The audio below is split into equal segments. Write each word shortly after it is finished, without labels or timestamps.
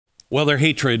Well, their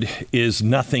hatred is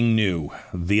nothing new.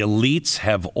 The elites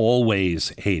have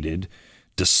always hated,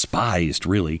 despised,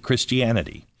 really,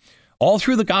 Christianity. All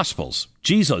through the Gospels,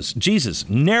 Jesus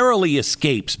narrowly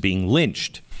escapes being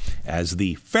lynched as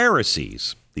the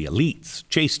Pharisees, the elites,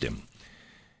 chased him.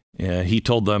 He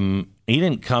told them he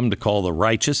didn't come to call the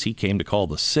righteous. He came to call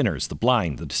the sinners, the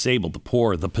blind, the disabled, the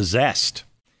poor, the possessed.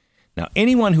 Now,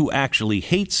 anyone who actually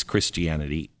hates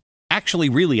Christianity actually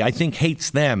really, I think, hates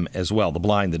them as well, the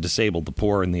blind, the disabled, the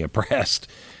poor, and the oppressed.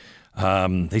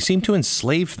 They seem to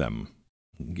enslave them,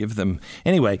 give them...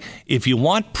 Anyway, if you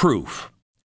want proof,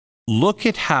 look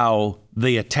at how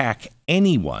they attack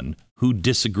anyone who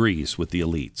disagrees with the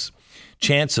elites.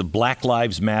 Chants of Black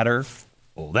Lives Matter,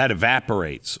 well, that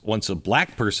evaporates once a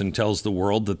black person tells the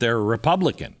world that they're a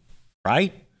Republican,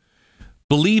 right?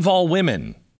 Believe all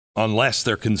women, unless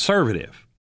they're conservative.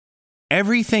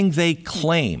 Everything they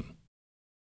claim,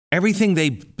 everything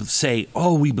they say,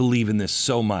 oh, we believe in this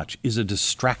so much, is a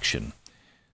distraction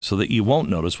so that you won't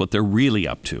notice what they're really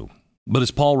up to. But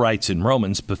as Paul writes in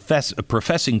Romans,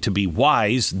 professing to be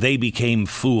wise, they became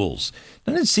fools.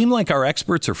 Doesn't it seem like our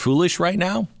experts are foolish right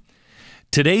now?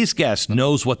 Today's guest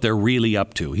knows what they're really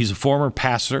up to. He's a former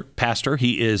pastor.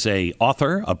 He is an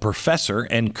author, a professor,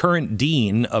 and current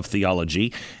dean of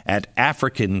theology at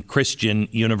African Christian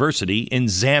University in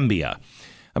Zambia.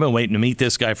 I've been waiting to meet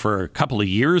this guy for a couple of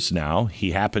years now.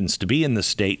 He happens to be in the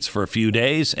States for a few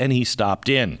days, and he stopped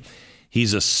in.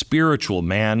 He's a spiritual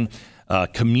man, a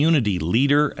community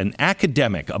leader, an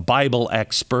academic, a Bible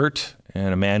expert,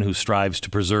 and a man who strives to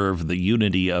preserve the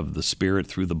unity of the Spirit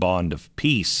through the bond of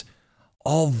peace.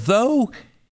 Although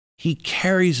he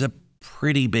carries a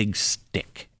pretty big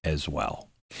stick as well.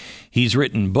 He's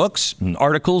written books and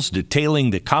articles detailing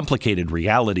the complicated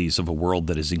realities of a world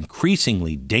that is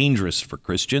increasingly dangerous for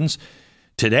Christians.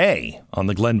 Today, on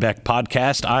the Glenn Beck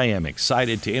podcast, I am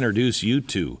excited to introduce you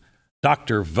to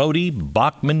Dr. Voddie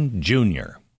Baucham,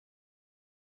 Jr.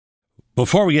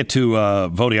 Before we get to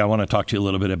Voddie, I want to talk to you a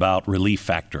little bit about relief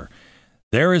factor.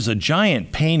 There is a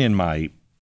giant pain in my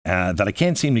that I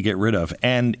can't seem to get rid of,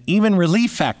 and even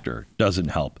relief factor doesn't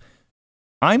help.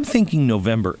 I'm thinking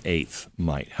November 8th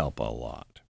might help a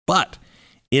lot. But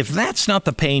if that's not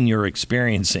the pain you're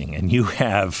experiencing and you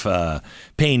have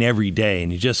pain every day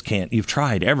and you just can't, you've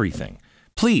tried everything,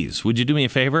 please, would you do me a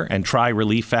favor and try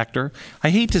relief factor?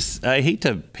 I hate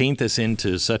to paint this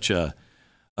into such a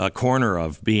corner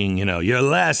of being, your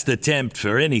last attempt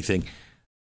for anything.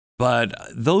 But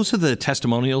those are the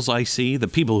testimonials I see, the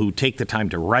people who take the time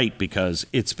to write because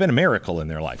it's been a miracle in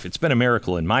their life. It's been a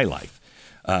miracle in my life.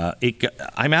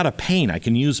 I'm out of pain. I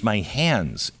can use my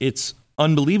hands. It's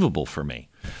unbelievable for me.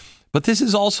 But this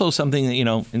is also something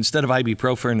that, instead of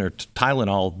ibuprofen or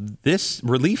Tylenol, this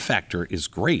relief factor is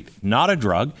great. Not a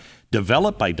drug,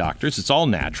 developed by doctors. It's all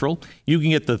natural. You can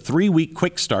get the 3-week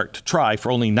quick start to try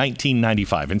for only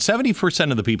 $19.95. And 70%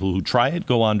 of the people who try it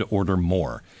go on to order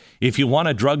more. If you want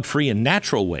a drug-free and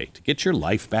natural way to get your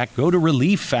life back, go to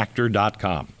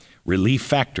relieffactor.com.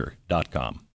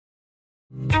 Relieffactor.com.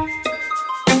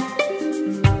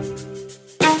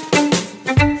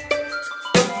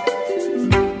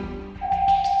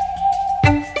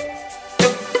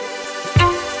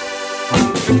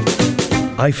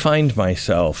 I find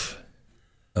myself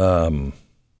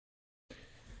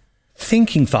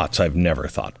thinking thoughts I've never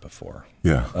thought before.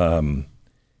 Yeah.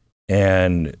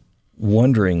 And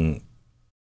wondering,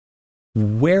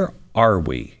 where are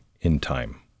we in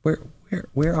time? Where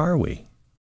are we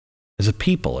as a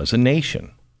people, as a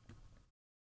nation?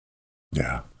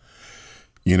 Yeah.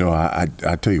 I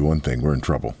tell you one thing, we're in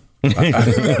trouble.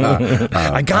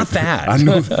 I got that. I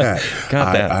know that.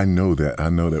 Got that. I know that. I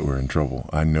know that we're in trouble.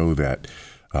 I know that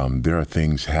there are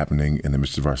things happening in the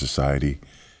midst of our society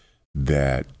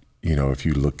that, if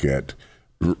you look at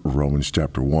Romans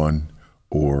chapter 1,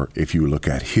 or if you look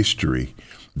at history,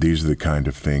 these are the kind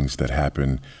of things that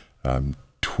happen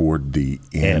toward the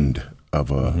end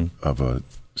of a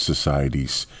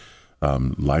society's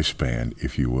lifespan,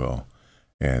 if you will.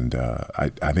 And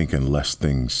I think unless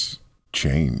things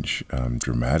change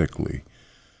dramatically,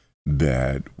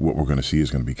 that what we're going to see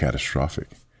is going to be catastrophic.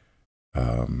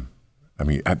 I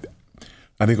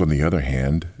think on the other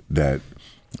hand, that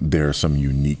there are some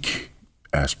unique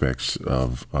aspects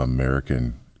of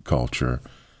American culture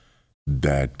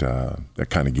that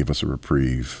kind of give us a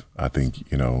reprieve. I think,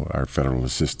 our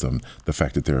federalist system, the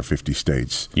fact that there are 50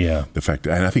 states, the fact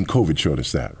that, and I think COVID showed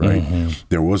us that, right?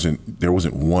 There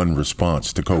wasn't one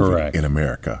response to COVID in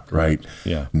America, right?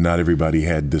 Yeah. Not everybody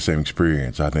had the same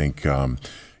experience. I think,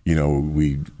 You know,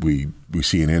 we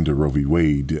see an end to Roe v.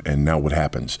 Wade, and now what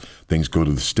happens? Things go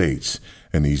to the states,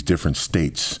 and these different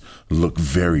states look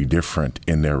very different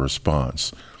in their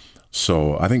response.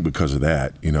 So I think because of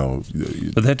that, you know.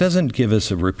 But that doesn't give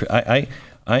us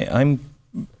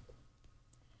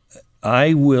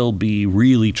I will be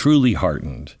really, truly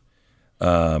heartened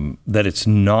that it's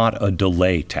not a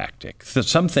delay tactic.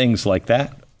 Some things like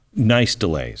that, nice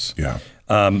delays. Yeah.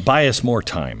 Buy us more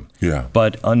time. Yeah.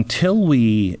 But until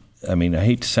we, I mean, I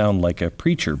hate to sound like a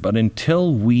preacher, but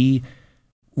until we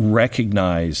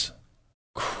recognize,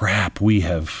 crap, we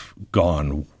have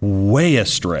gone way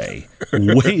astray,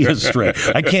 way astray.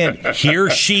 I can't hear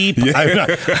sheep.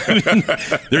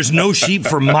 There's no sheep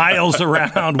for miles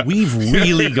around. We've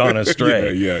really gone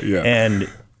astray. Yeah. And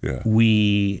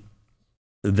we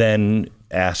then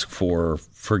ask for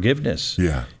forgiveness.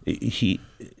 Yeah.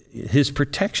 His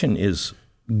protection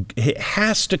it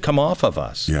has to come off of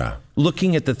us. Yeah.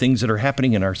 Looking at the things that are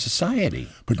happening in our society.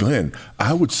 But Glenn,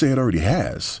 I would say it already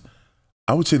has.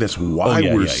 I would say that's why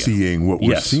we're seeing what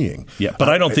we're seeing. Yeah, but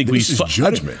I don't think this is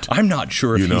judgment. I'm not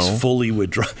sure if he's fully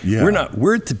withdrawn. Yeah.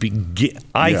 We're at the beginning.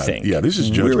 I think. Yeah, this is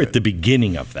judgment. We're at the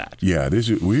beginning of that. Yeah, this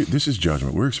is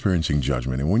judgment. We're experiencing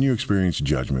judgment, and when you experience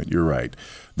judgment, you're right.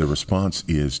 The response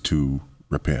is to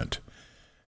repent,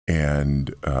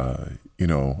 and you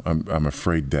know, I'm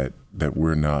afraid that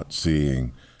we're not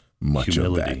seing much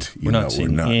humility. of that. We're not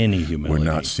seeing any humility. We're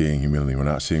not seeing humility. We're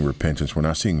not seeing repentance. We're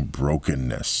not seeing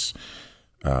brokenness.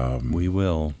 We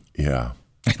will. Yeah.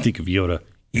 I think of Yoda.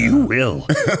 You will.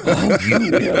 Oh,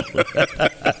 you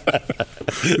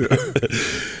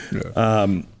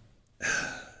will.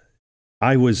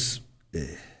 I was.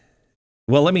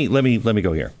 Well, let me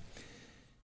go here.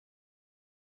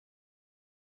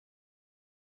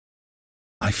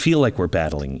 I feel like we're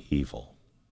battling evil.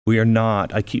 We are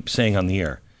not. I keep saying on the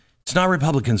air, it's not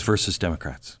Republicans versus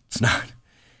Democrats. It's not.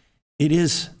 It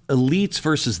is elites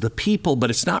versus the people,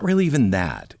 but it's not really even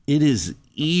that. It is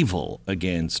evil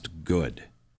against good.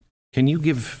 Can you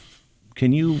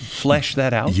flesh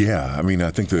that out? Yeah, I mean,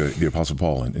 I think the Apostle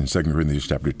Paul in 2 Corinthians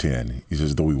chapter 10, he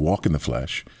says, though we walk in the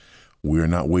flesh, we are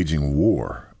not waging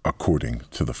war according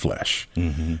to the flesh.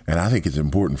 Mm-hmm. And I think it's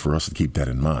important for us to keep that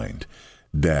in mind,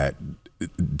 that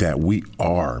we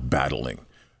are battling.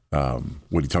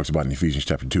 What he talks about in Ephesians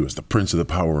chapter 2 is the prince of the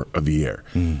power of the air,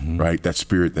 right? That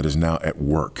spirit that is now at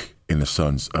work in the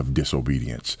sons of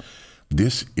disobedience.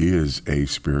 This is a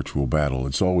spiritual battle.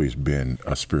 It's always been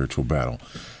a spiritual battle.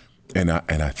 And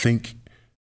I think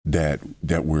that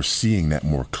we're seeing that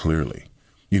more clearly.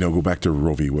 You know, go back to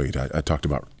Roe v. Wade. I talked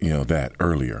about, you know, that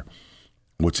earlier.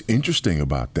 What's interesting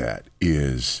about that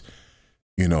is,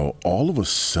 you know, all of a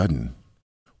sudden,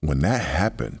 when that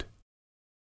happened,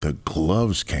 the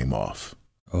gloves came off.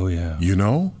 Oh, yeah. You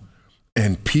know?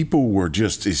 And people were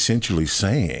just essentially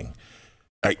saying,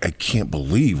 I can't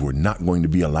believe we're not going to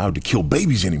be allowed to kill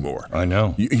babies anymore. I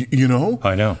know. You know?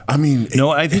 I know. I mean...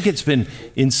 No, I think it's been,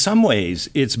 in some ways,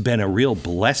 it's been a real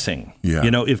blessing. Yeah.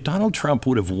 You know, if Donald Trump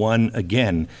would have won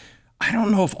again, I don't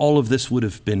know if all of this would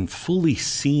have been fully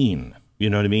seen.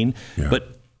 You know what I mean? Yeah.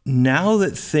 But now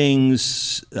that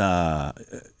things are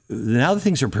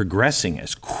progressing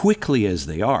as quickly as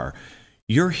they are,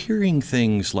 you're hearing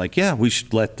things like, yeah, we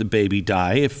should let the baby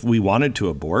die if we wanted to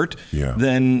abort. Yeah.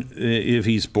 Then if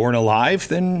he's born alive,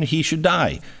 then he should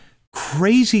die.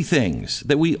 Crazy things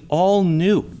that we all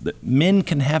knew, that men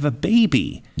can have a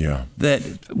baby. Yeah. That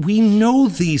we know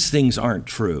these things aren't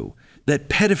true. That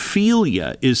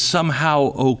pedophilia is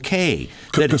somehow okay.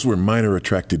 Because we're minor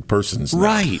attracted persons now.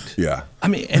 Right. Yeah. I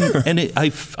mean, I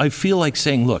feel like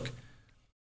saying, look,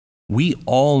 we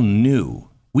all knew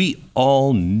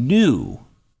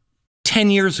 10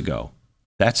 years ago,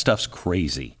 that stuff's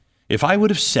crazy. If I would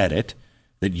have said it,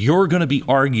 that you're going to be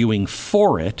arguing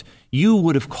for it, you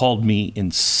would have called me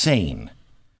insane.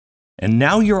 And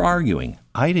now you're arguing,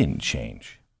 I didn't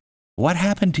change. What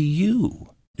happened to you?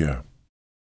 Yeah.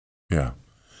 Yeah.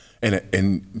 And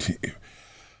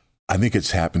I think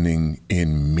it's happening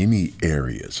in many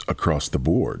areas across the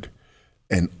board.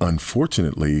 And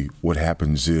unfortunately, what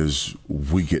happens is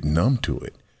we get numb to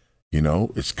it. You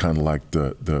know, it's kind of like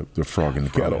the frog in the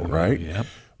kettle, right? Yep.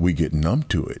 We get numb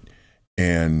to it.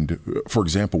 And for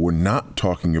example, we're not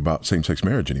talking about same-sex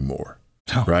marriage anymore,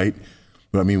 right?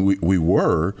 I mean, we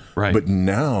were, right. But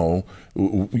now,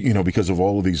 you know, because of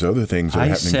all of these other things that are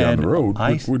happening down the road.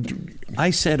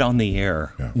 I said on the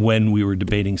air when we were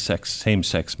debating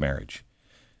same-sex marriage,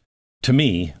 to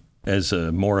me, as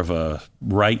more of a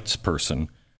rights person,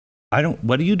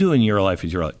 what do you do in your life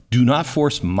is your life. Do not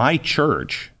force my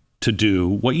church to do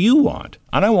what you want.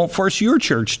 And I won't force your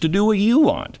church to do what you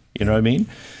want. You know what I mean?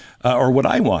 or what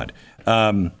I want.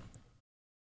 But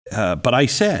I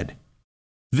said,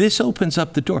 this opens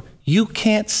up the door. You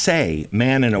can't say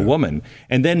man and a woman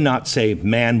and then not say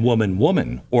man, woman,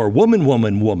 woman, or woman,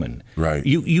 woman, woman. Right.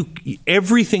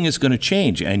 Everything is going to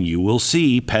change, and you will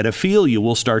see pedophilia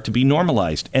will start to be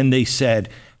normalized. And they said,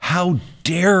 how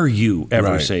dare you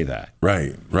ever say that?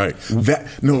 Right. And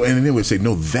then they would say,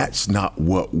 no, that's not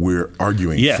what we're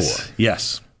arguing for.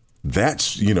 Yes.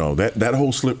 That's, that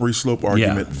whole slippery slope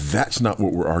argument, that's not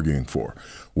what we're arguing for.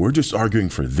 We're just arguing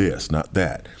for this, not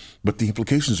that. But the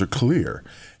implications are clear.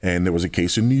 And there was a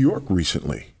case in New York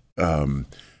recently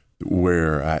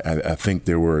where I think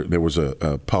there was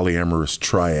a polyamorous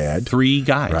triad. 3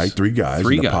 guys. Right, 3 guys.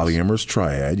 The polyamorous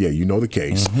triad. Yeah, you know the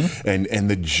case. And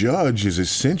the judge is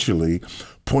essentially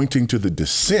pointing to the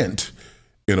dissent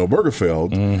in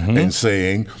Obergefell and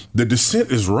saying the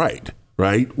dissent is right.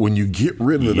 Right? When you get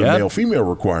rid of the male-female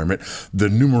requirement, the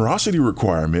numerosity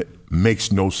requirement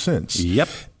makes no sense. Yep.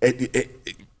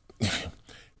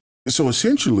 So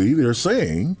essentially, they're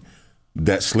saying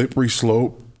that slippery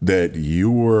slope that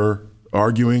you were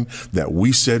arguing that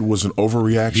we said was an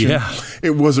overreaction, it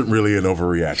wasn't really an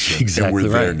overreaction. Exactly.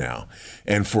 And we're there now.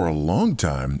 And for a long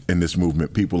time in this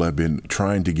movement, people have been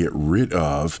trying to get rid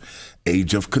of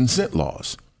age of consent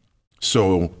laws.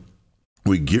 So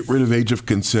we get rid of age of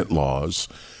consent laws,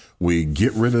 we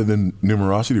get rid of the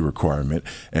numerosity requirement,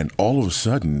 and all of a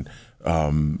sudden,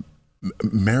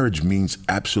 marriage means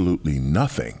absolutely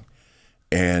nothing.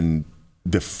 And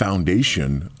the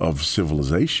foundation of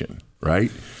civilization,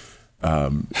 right,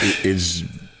 is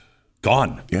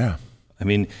gone. Yeah. I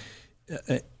mean,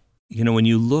 when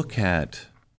you look at,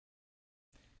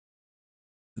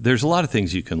 there's a lot of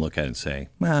things you can look at and say,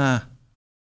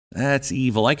 that's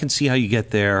evil. I can see how you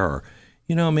get there, or,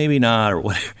 maybe not, or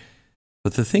whatever.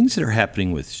 But the things that are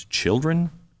happening with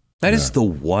children, that is the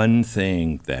one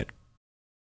thing that,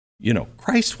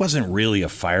 Christ wasn't really a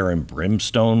fire and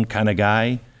brimstone kind of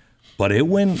guy, but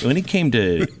when it came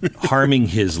to harming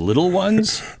his little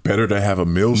ones. Better to have a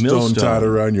millstone tied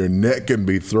around your neck and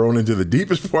be thrown into the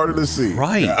deepest part of the sea.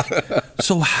 Right.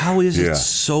 So how is it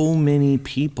so many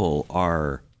people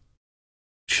are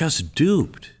just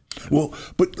duped? Well,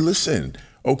 but listen,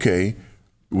 okay,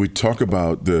 we talk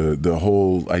about the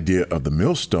whole idea of the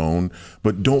millstone,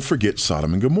 but don't forget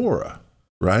Sodom and Gomorrah,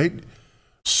 right?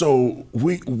 So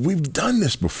we've done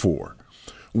this before.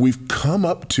 We've come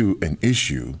up to an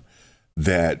issue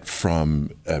that from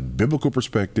a biblical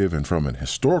perspective and from an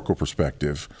historical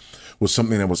perspective was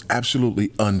something that was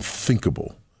absolutely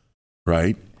unthinkable,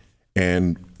 right?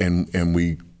 And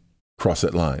we cross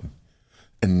that line.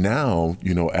 And now,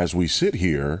 as we sit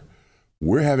here,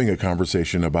 we're having a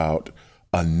conversation about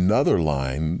another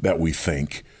line that we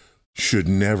think should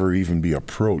never even be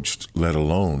approached, let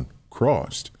alone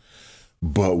crossed.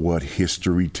 But what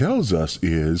history tells us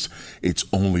is it's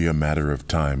only a matter of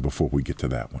time before we get to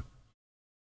that one.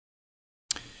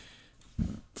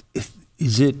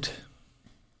 Is it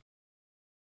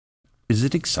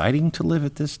exciting to live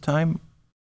at this time?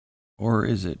 Or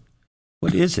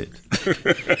what is it?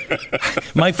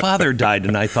 My father died,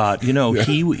 and I thought,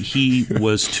 he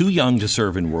was too young to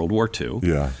serve in World War II.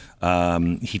 Yeah.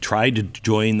 He tried to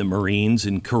join the Marines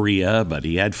in Korea, but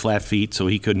he had flat feet, so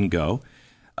he couldn't go.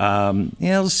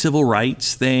 The civil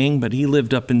rights thing, but he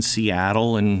lived up in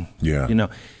Seattle, and he really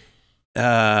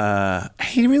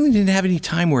didn't have any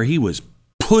time where he was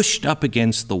pushed up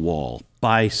against the wall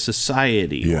by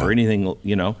society or anything,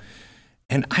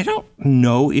 And I don't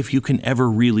know if you can ever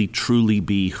really truly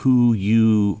be who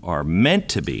you are meant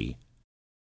to be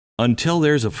until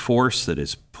there's a force that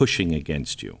is pushing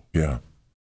against you. Yeah.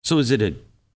 So is it a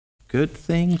good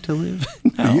thing to live?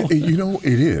 No.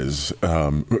 It is.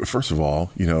 First of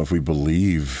all, if we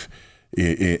believe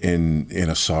in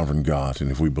a sovereign God,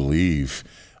 and if we believe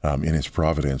in his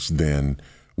providence, then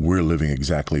we're living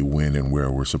exactly when and where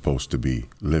we're supposed to be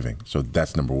living. So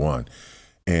that's number one.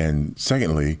 And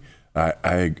secondly,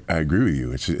 I agree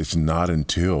with you. It's not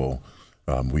until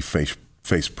we face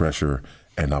pressure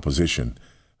and opposition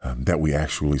that we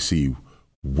actually see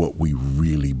what we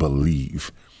really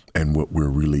believe and what we're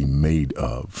really made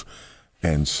of.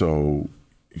 And so,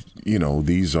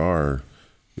 these are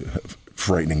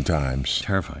frightening times.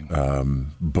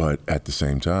 Terrifying. But at the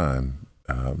same time,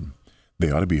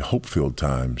 they ought to be hope-filled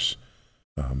times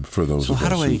for those of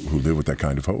us who live with that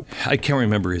kind of hope. I can't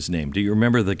remember his name. Do you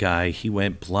remember the guy? He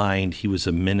went blind. He was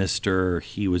a minister.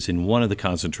 He was in one of the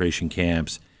concentration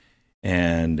camps,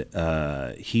 and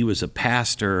he was a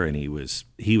pastor, and he was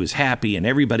happy, and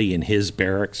everybody in his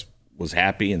barracks was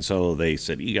happy, and so they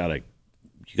said, you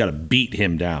gotta beat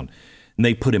him down. And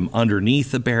they put him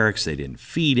underneath the barracks. They didn't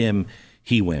feed him.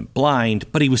 He went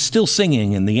blind, but he was still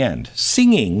singing in the end.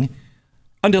 Singing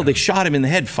until they shot him in the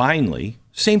head finally.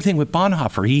 Same thing with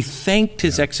Bonhoeffer. He thanked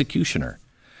his executioner.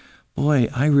 Boy,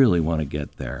 I really want to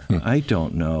get there. I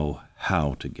don't know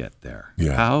how to get there.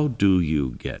 Yeah. How do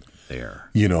you get there?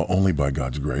 You know, only by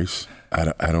God's grace.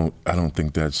 I don't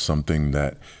think that's something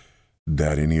that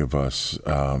any of us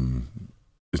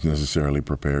is necessarily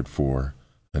prepared for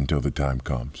until the time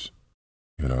comes.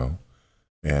 You know,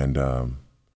 and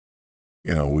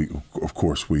you know, we of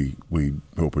course we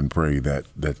hope and pray that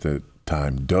the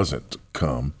time doesn't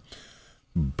come,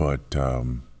 but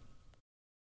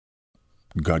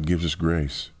God gives us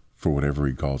grace for whatever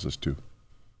He calls us to.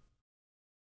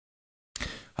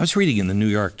 I was reading in the New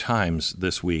York Times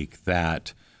this week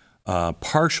that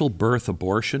partial birth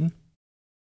abortion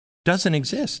doesn't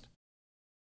exist.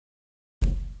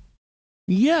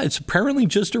 Yeah, it's apparently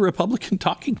just a Republican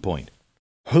talking point.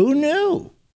 Who knew?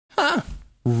 Huh,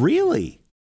 really?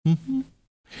 Mm-hmm.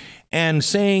 And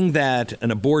saying that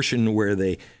an abortion where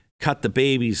they cut the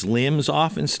baby's limbs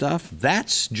off and stuff,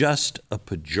 that's just a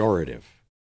pejorative.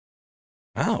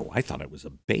 Oh, I thought it was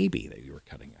a baby that you were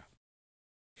cutting out.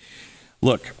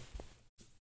 Look,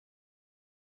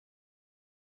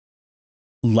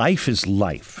 life is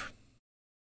life.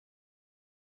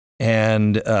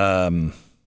 And I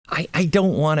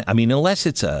don't want to, I mean, unless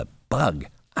it's a bug,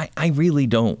 I really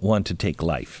don't want to take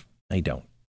life. I don't.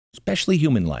 Especially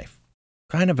human life.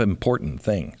 Kind of important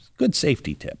thing. Good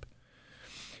safety tip.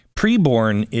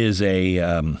 Preborn is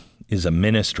a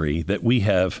ministry that we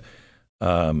have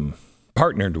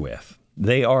partnered with.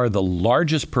 They are the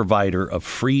largest provider of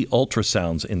free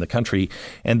ultrasounds in the country,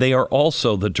 and they are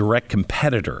also the direct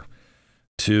competitor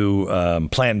to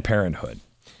Planned Parenthood.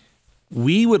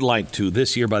 We would like to,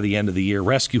 this year, by the end of the year,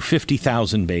 rescue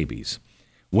 50,000 babies.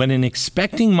 When an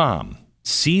expecting mom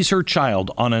sees her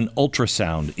child on an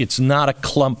ultrasound, it's not a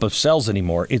clump of cells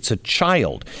anymore. It's a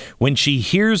child. When she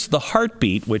hears the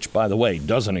heartbeat, which, by the way,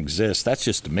 doesn't exist, that's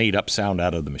just a made-up sound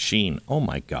out of the machine. Oh,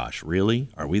 my gosh, really?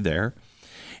 Are we there?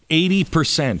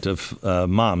 80% of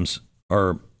moms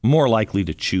are more likely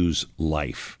to choose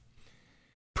life.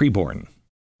 Preborn.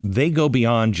 They go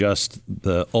beyond just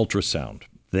the ultrasound.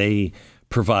 They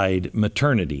provide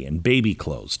maternity and baby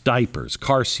clothes, diapers,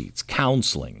 car seats,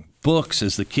 counseling, books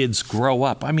as the kids grow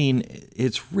up. I mean,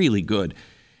 it's really good.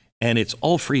 And it's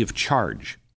all free of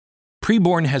charge.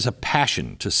 Preborn has a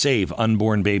passion to save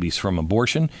unborn babies from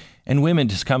abortion and women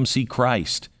to come see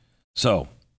Christ. So,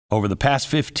 over the past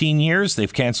 15 years,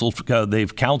 they've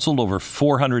counseled over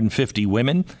 450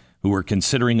 women who are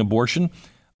considering abortion.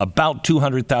 About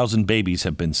 200,000 babies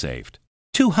have been saved.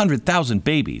 200,000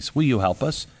 babies. Will you help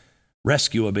us?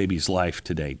 Rescue a baby's life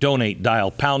today. Donate, dial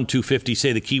pound 250,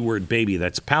 say the keyword baby.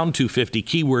 That's pound 250,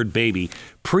 keyword baby,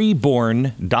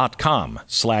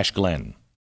 preborn.com/Glenn.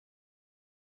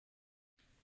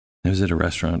 I was at a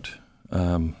restaurant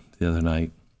the other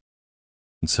night,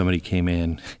 and somebody came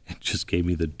in and just gave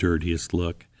me the dirtiest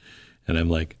look. And I'm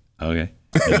like, okay,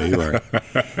 I know you are.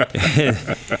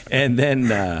 And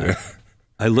then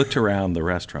I looked around the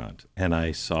restaurant, and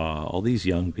I saw all these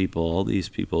young people, all these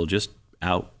people just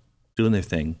out doing their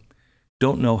thing.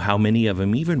 Don't know how many of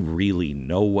them even really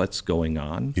know what's going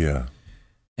on. Yeah.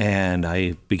 And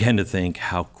I began to think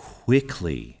how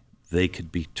quickly they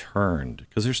could be turned,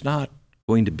 because there's not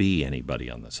going to be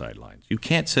anybody on the sidelines. You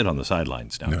can't sit on the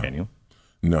sidelines now, can you?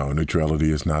 No,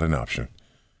 neutrality is not an option.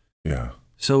 Yeah.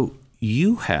 So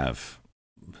you have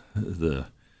the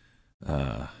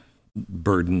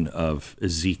burden of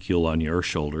Ezekiel on your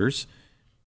shoulders.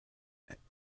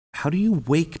 How do you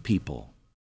wake people?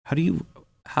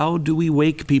 How do we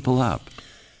wake people up?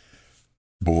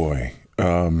 Boy,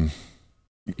 you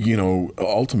know,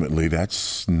 ultimately,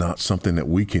 that's not something that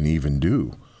we can even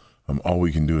do. All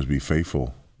we can do is be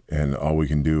faithful, and all we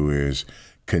can do is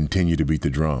continue to beat the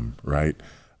drum, right?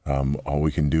 All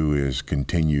we can do is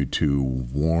continue to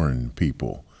warn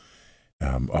people.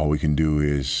 All we can do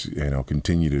is,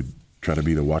 continue to try to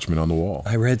be the watchman on the wall.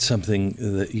 I read something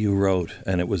that you wrote,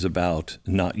 and it was about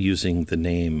not using the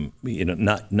name,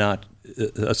 not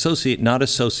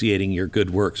associating your good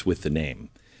works with the name.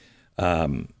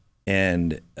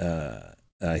 And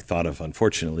I thought of,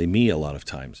 unfortunately, me a lot of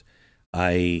times.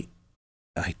 I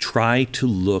try to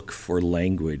look for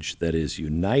language that is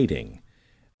uniting,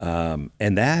 and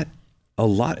that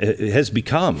it has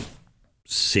become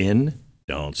sin.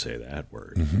 Don't say that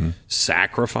word. Mm-hmm.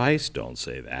 Sacrifice, don't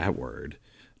say that word.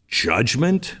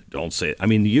 Judgment, don't say it. I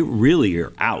mean,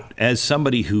 you're out. As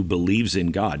somebody who believes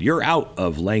in God, you're out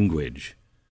of language.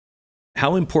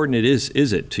 How important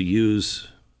is it to use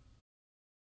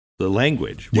the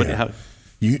language? But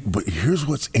here's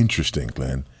what's interesting,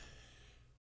 Glenn.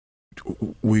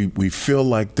 we feel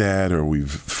like that, or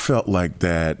we've felt like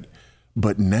that,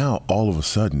 but now all of a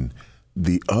sudden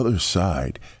the other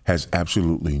side has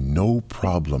absolutely no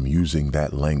problem using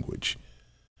that language.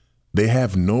 They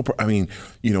have no, I mean,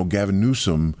 Gavin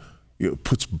Newsom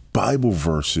puts Bible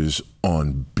verses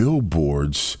on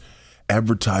billboards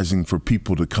advertising for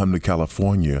people to come to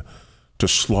California to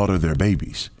slaughter their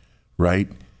babies, right?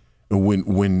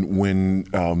 When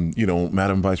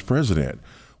Madam Vice President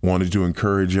wanted to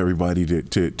encourage everybody to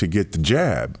get the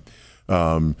jab,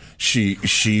 she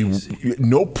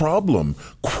no problem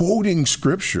quoting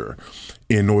scripture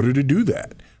in order to do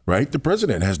that. Right? The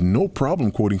president has no problem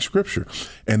quoting scripture,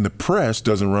 and the press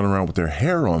doesn't run around with their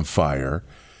hair on fire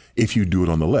if you do it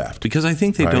on the left. Because I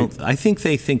think they don't. I think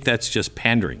they think that's just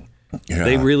pandering. Yeah.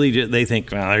 They really do. They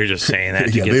think, well, they're just saying that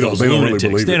to get those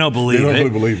lunatics. They don't believe it. They don't really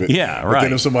believe it. Yeah, right. But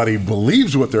then if somebody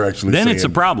believes what they're actually saying, then it's a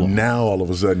problem. Now all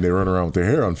of a sudden they run around with their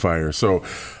hair on fire. So,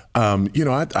 I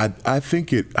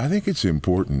think it's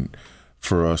important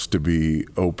for us to be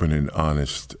open and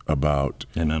honest about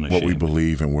what we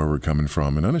believe and where we're coming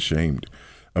from, and unashamed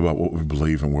about what we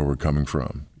believe and where we're coming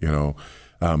from.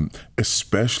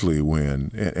 Especially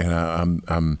when, and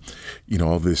I'm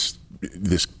all this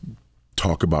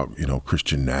talk about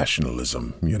Christian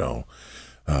nationalism.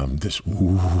 This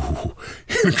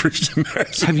Christian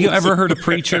nationalism. Have you ever heard a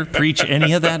preacher preach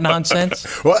any of that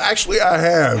nonsense? Well, actually, I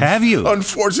have. Have you?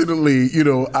 Unfortunately,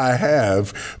 I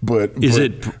have. But is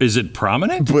it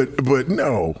prominent? But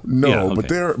no. Yeah,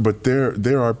 okay. But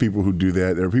there are people who do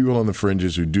that. There are people on the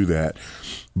fringes who do that.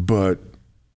 But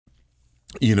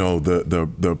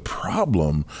the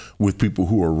problem with people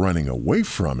who are running away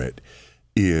from it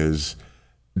is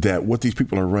that what these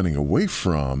people are running away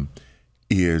from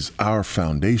is our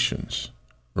foundations,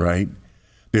 right?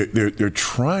 They're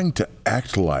trying to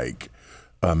act like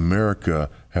America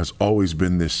has always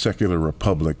been this secular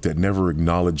republic that never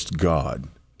acknowledged God.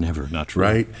 Never, not true.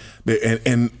 Right?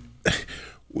 And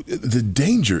the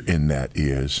danger in that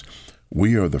is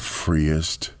we are the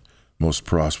freest, most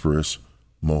prosperous,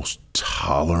 most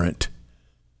tolerant,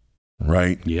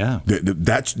 right? Yeah.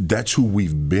 That's who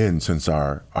we've been since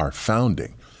our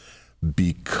founding,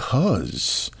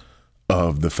 because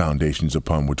of the foundations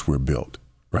upon which we're built,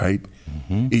 right?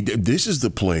 Mm-hmm. This is the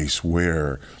place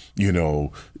where,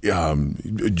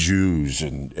 Jews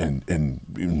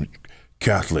and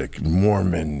Catholic,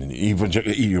 Mormon,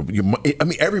 evangelical,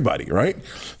 everybody, right?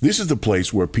 This is the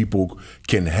place where people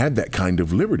can have that kind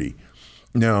of liberty.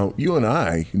 Now, you and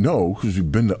I know, because we've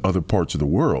been to other parts of the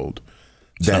world,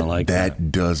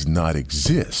 that does not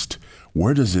exist.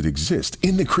 Where does it exist?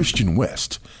 In the Christian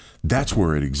West. That's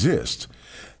where it exists.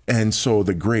 And so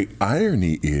the great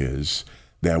irony is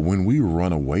that when we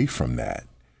run away from that,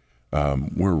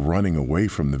 we're running away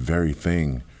from the very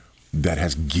thing that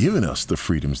has given us the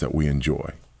freedoms that we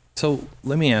enjoy. So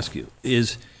let me ask you,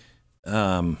 is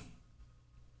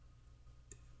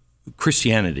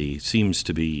Christianity seems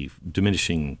to be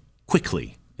diminishing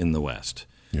quickly in the West.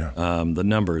 Yeah. The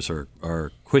numbers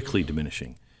are quickly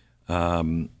diminishing.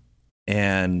 And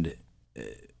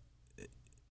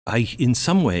in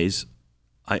some ways,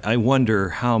 I wonder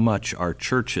how much our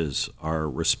churches are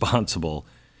responsible.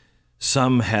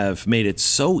 Some have made it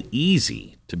so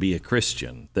easy to be a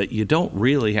Christian that you don't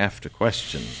really have to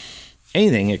question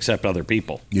anything except other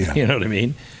people. Yeah. You know what I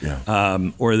mean?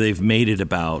 Yeah. Or they've made it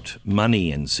about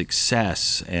money and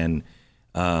success, and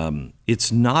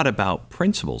it's not about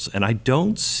principles. And I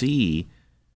don't see,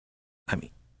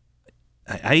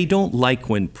 I don't like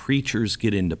when preachers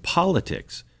get into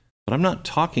politics, but I'm not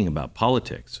talking about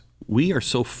politics. We are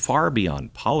so far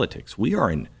beyond politics. We are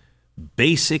in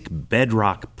basic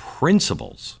bedrock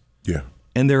principles. Yeah.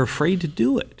 And they're afraid to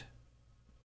do it.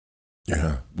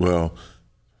 Yeah. Well,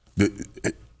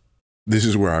 this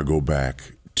is where I go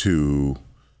back to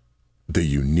the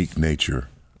unique nature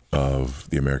of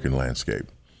the American landscape.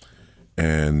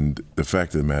 And the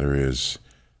fact of the matter is,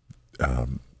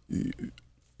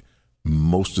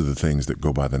 most of the things that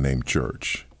go by the name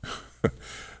church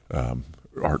are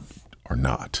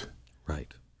not.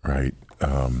 Right. Right.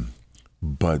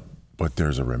 But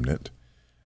there's a remnant.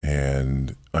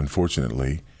 And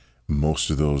unfortunately, most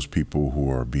of those people who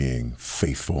are being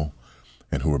faithful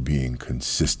and who are being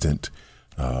consistent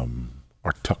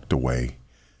are tucked away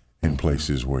in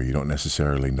places where you don't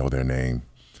necessarily know their name.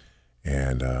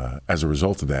 And as a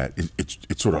result of that,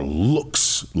 it sort of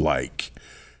looks like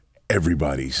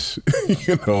everybody's,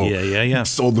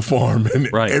 sold the farm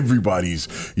and right. Everybody's,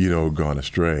 gone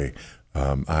astray.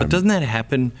 But doesn't that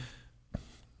happen?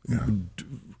 Yeah.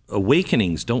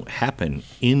 Awakenings don't happen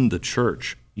in the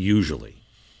church usually.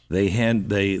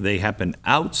 they happen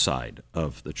outside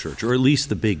of the church, or at least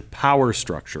the big power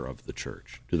structure of the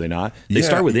church. Do they not? They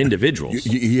start with individuals.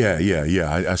 Yeah.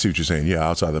 I see what you're saying. Yeah,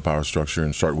 outside the power structure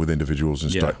and start with individuals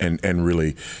and start and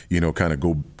really, kind of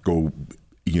go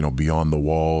beyond the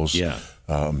walls. Yeah.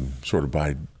 Sort of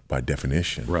by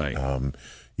definition. Right.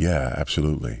 Yeah,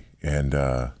 absolutely. And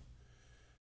the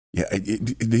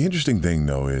interesting thing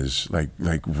though is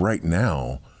like right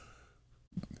now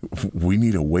we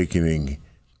need awakening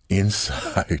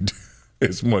inside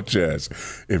as much as,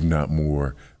 if not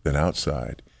more, than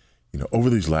outside. Over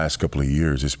these last couple of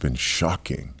years, it's been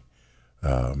shocking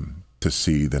to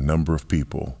see the number of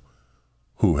people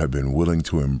who have been willing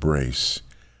to embrace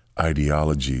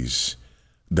ideologies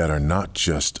that are not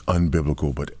just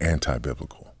unbiblical but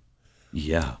anti-biblical.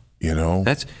 Yeah.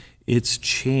 It's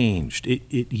changed.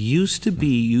 It used to be,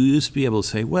 you used to be able to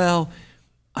say, well,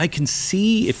 I can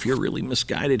see if you're really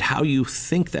misguided how you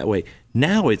think that way.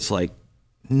 Now it's like,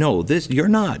 no, you're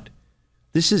not.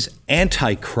 This is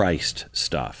antichrist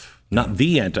stuff. Not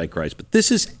the antichrist, but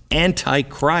this is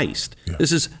antichrist. Yeah.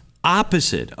 This is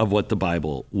opposite of what the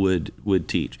Bible would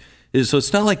teach. So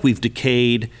it's not like we've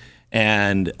decayed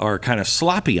and are kind of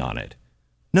sloppy on it.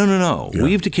 No. Yeah.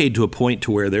 We've decayed to a point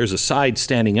to where there's a side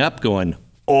standing up going,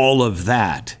 all of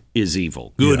that is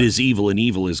evil. Good is evil and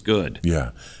evil is good.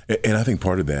 Yeah. And I think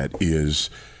part of that is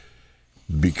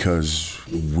because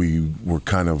we were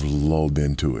kind of lulled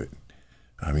into it.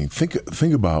 I mean,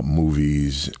 think about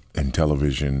movies and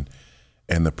television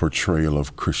and the portrayal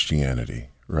of Christianity,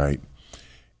 right?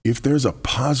 If there's a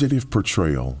positive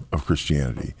portrayal of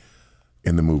Christianity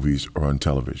in the movies or on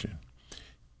television,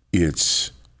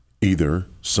 it's either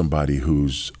somebody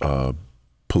who's a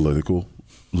political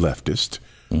leftist,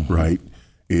 right?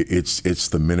 It's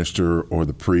the minister or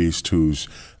the priest who's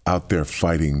out there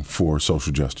fighting for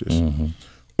social justice,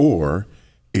 or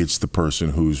it's the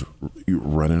person who's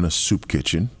running a soup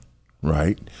kitchen,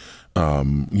 right?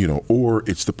 Or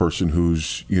it's the person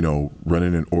who's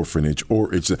running an orphanage,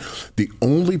 or it's the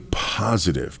only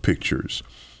positive pictures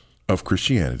of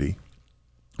Christianity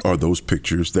are those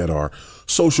pictures that are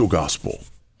social gospel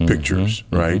pictures,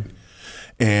 right?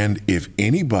 And if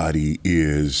anybody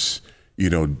is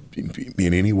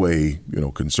in any way,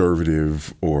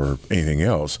 conservative or anything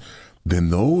else,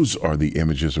 then those are the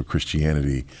images of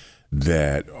Christianity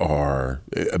that are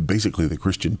basically the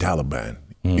Christian Taliban,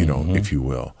 if you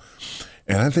will.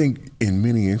 And I think in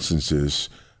many instances,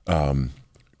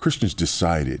 Christians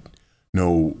decided,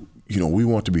 no, we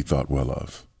want to be thought well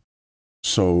of.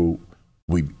 So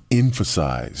we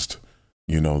emphasized,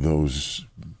 those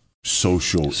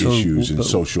social issues and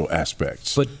social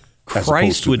aspects. But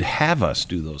Christ would have us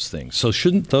do those things. So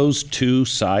shouldn't those two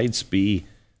sides be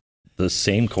the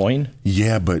same coin?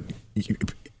 Yeah, but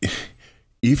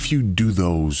if you do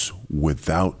those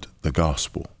without the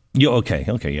gospel. Yeah, okay,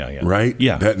 Right?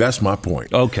 Yeah. That's my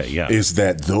point. Okay, yeah. Is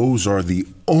that those are the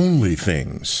only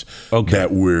things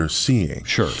that we're seeing.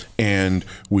 Sure. And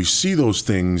we see those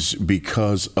things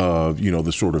because of,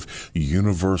 the sort of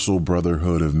universal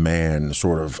brotherhood of man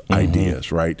sort of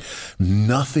ideas, right?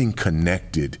 Nothing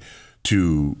connected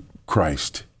to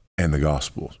Christ and the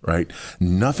Gospels, right?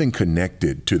 Nothing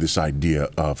connected to this idea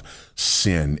of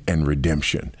sin and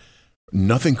redemption.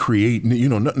 Nothing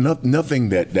nothing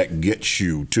that gets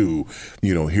you to,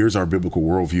 here's our biblical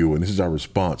worldview and this is our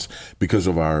response because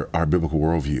of our biblical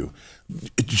worldview.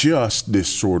 Just this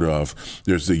sort of,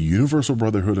 there's the universal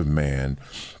brotherhood of man.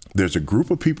 There's a group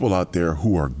of people out there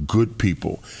who are good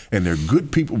people, and they're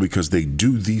good people because they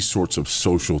do these sorts of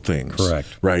social things. Correct.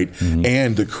 Right?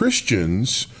 And the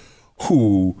Christians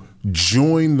who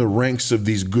join the ranks of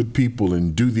these good people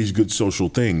and do these good social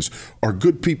things are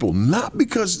good people, not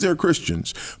because they're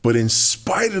Christians, but in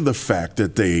spite of the fact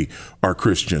that they are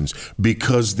Christians,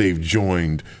 because they've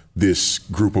joined this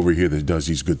group over here that does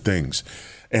these good things.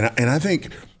 And I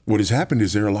think what has happened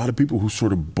is there are a lot of people who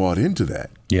sort of bought into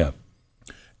that. Yeah.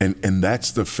 And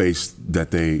that's the face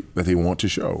that they want to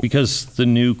show. Because the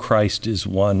new Christ is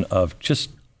one of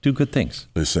just do good things.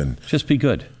 Listen. Just be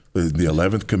good. The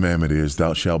 11th commandment is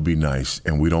thou shalt be nice,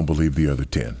 and we don't believe the other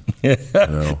 10.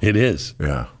 It is.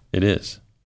 Yeah. It is.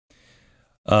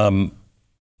 Talk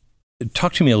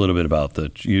to me a little bit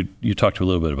about you talked a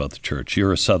little bit about the church.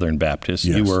 You're a Southern Baptist.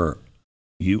 Yes.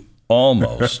 You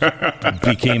almost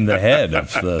became the head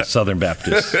of the Southern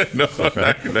Baptist. No,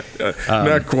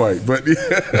 not quite, but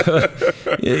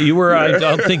you were. I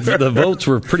don't think the votes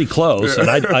were pretty close, and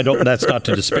I don't. That's not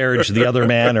to disparage the other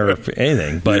man or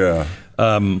anything, but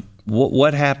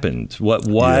what happened?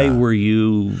 Why were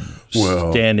you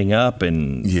standing up?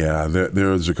 And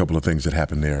there's a couple of things that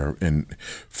happened there. And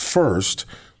first,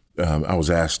 I was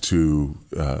asked to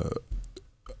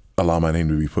allow my name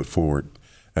to be put forward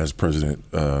as president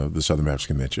of the Southern Baptist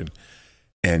Convention.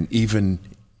 And even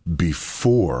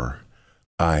before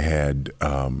I had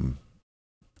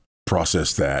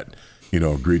processed that,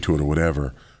 agreed to it or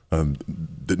whatever,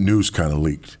 the news kind of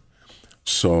leaked.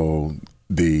 So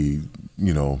the,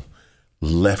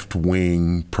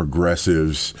 left-wing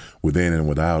progressives within and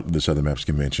without the Southern Baptist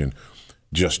Convention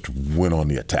just went on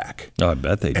the attack. Oh, I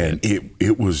bet they did. And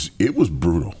it was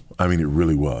brutal. I mean, it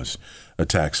really was.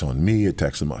 Attacks on me,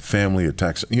 attacks on my family,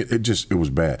 it was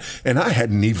bad. And I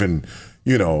hadn't even,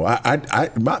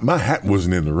 my hat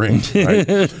wasn't in the ring,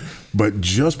 right? But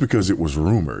just because it was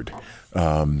rumored.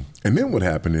 And then what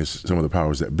happened is some of the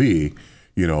powers that be,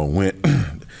 went,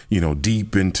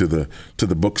 deep into the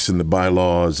books and the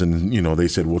bylaws, and, they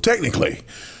said, well, technically,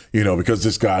 because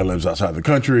this guy lives outside the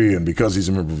country and because he's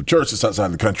a member of a church that's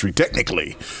outside the country,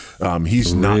 technically,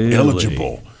 he's not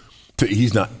eligible.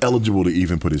 He's not eligible to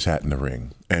even put his hat in the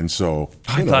ring. And so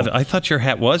I thought your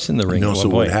hat was in the ring. No, so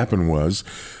what happened was,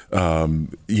 a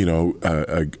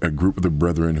group of the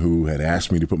brethren who had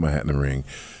asked me to put my hat in the ring,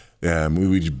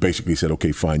 we basically said,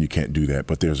 okay, fine, you can't do that.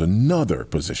 But there's another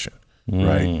position,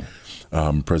 right?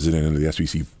 President of the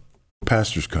SBC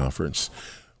Pastors Conference,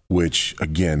 which,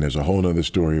 again, there's a whole other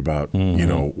story about,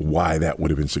 why that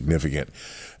would have been significant.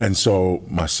 And so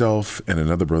myself and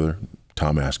another brother,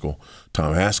 Tom Haskell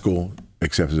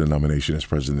accepted a nomination as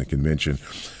president of the convention.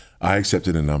 I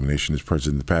accepted a nomination as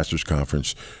president of the Pastors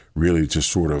Conference, really to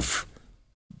sort of,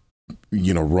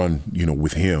 run,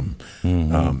 with him.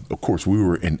 Of course, we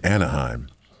were in Anaheim,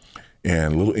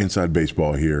 and a little inside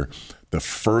baseball here. The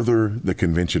further the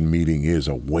convention meeting is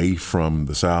away from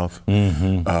the South,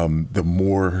 the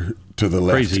more to the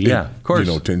left Crazy, yeah, of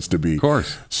course. Tends to be. Of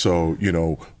course. So,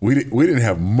 we didn't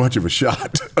have much of a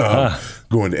shot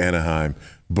going to Anaheim,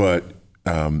 but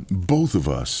both of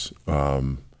us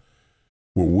were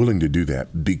willing to do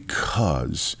that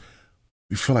because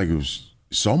we feel like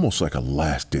it's almost like a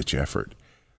last-ditch effort.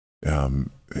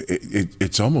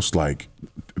 It's almost like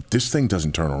if this thing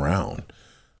doesn't turn around,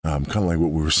 kind of like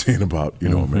what we were saying about,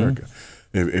 America.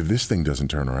 If this thing doesn't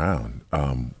turn around,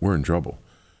 we're in trouble.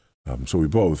 So we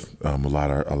both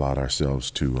allowed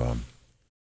ourselves to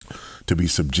be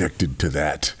subjected to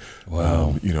that.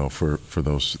 Wow. For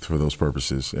those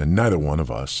purposes, and neither one of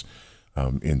us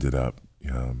ended up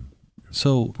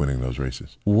winning those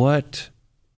races. What?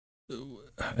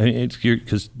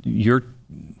 Because your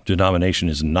denomination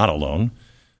is not alone.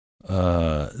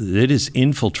 It is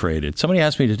infiltrated. Somebody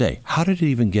asked me today, how did it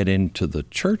even get into the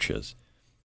churches?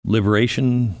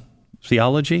 Liberation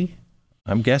theology,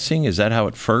 I'm guessing? Is that how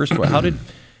it first? How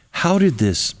did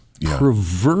this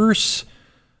perverse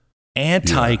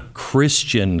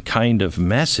anti-Christian kind of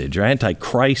message, or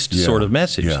anti-Christ sort of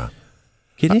message,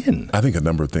 get in? I think a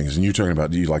number of things. And you're talking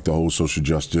about, like the whole social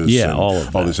justice and all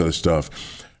of that. All this other stuff.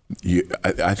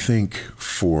 I think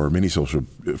for many Southern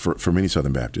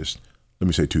Baptists, let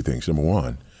me say two things. Number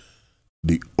one,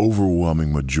 the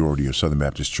overwhelming majority of Southern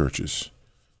Baptist churches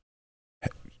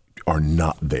are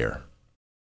not there.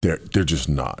 They're just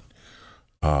not.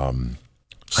 I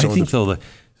think, though,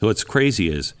 what's crazy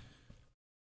is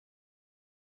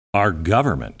our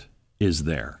government is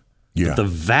there. Yeah. But the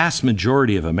vast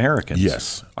majority of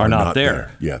Americans are not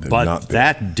there. Yeah, they're but not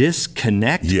there. That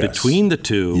disconnect between the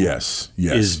two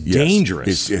is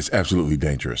dangerous. It's absolutely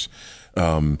dangerous.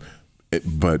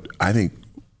 But I think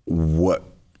what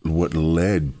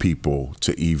led people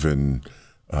to even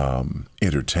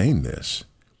entertain this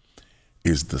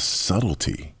is the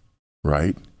subtlety,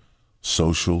 right?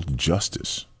 Social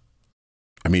justice.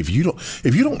 I mean, if you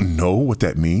don't know what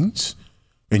that means,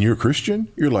 and you're a Christian,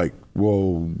 you're like,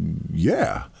 well,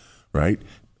 yeah, right?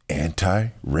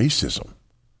 Anti-racism.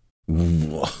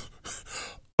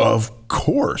 Of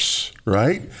course,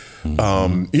 right?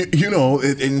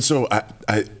 And so I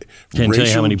can't tell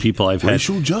you how many people I've had.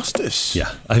 Racial justice.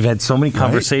 Yeah, I've had so many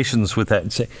conversations with that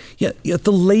and say,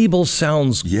 the label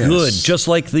sounds good, just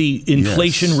like the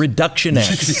Inflation Reduction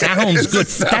Act sounds good.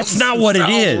 That's not what it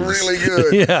is. Really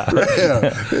good.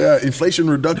 Yeah. Inflation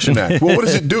Reduction Act. Well, what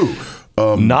does it do?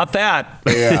 Not that.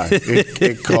 Yeah,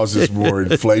 it causes more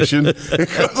inflation.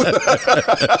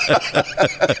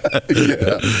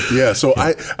 So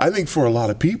I think for a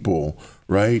lot of people,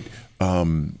 right?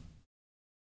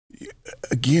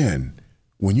 Again,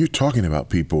 when you're talking about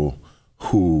people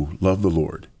who love the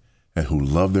Lord and who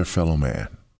love their fellow man,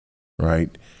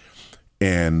 right?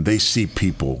 And they see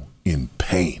people in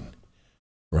pain,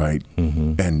 right?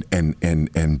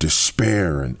 And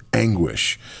despair and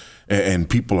anguish. and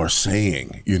people are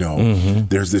saying, you know,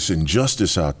 there's this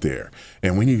injustice out there,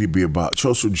 and we need to be about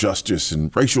social justice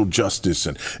and racial justice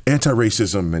and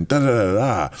anti-racism and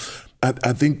da-da-da-da.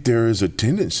 I think there is a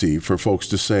tendency for folks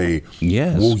to say,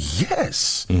 yes, well,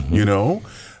 yes, you know,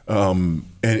 and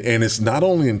it's not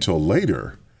only until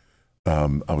later.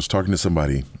 I was talking to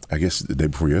somebody, I guess the day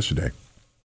before yesterday,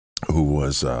 who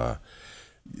was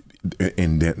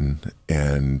in Denton,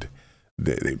 and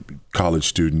they college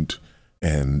student,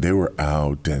 and they were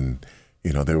out, and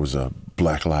you know, there was a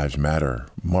Black Lives Matter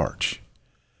march,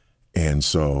 and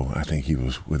so I think he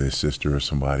was with his sister or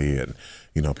somebody, and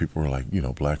you know, people were like, you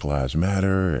know, Black Lives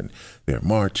Matter, and they're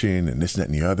marching, and this, that,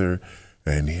 and the other,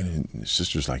 and his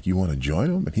sister's like, you want to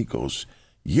join them? And he goes,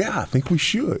 yeah, I think we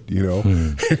should, you know.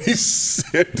 And he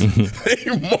said they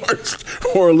marched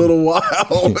for a little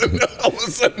while, and all of a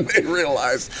sudden they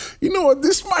realized, you know what,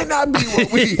 this might not be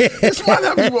what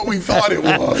we thought it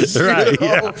was. Right? You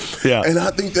know? Yeah. And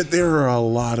I think that there are a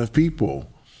lot of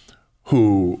people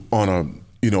who, on a,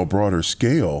 you know, broader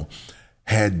scale,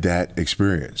 had that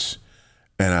experience.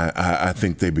 And I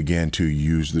think they began to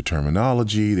use the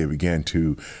terminology. They began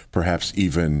to perhaps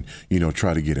even, you know,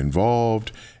 try to get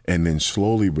involved. And then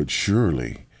slowly but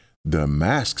surely, the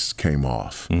masks came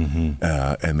off,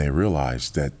 and they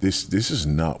realized that this is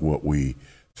not what we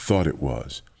thought it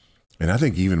was. And I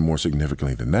think even more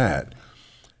significantly than that,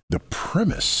 the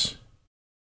premise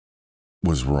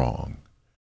was wrong.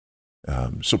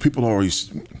 So people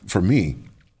always, for me,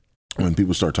 when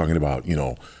people start talking about, you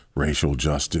know, racial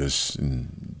justice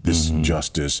and this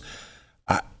justice,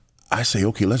 I say,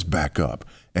 okay, let's back up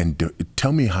and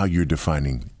tell me how you're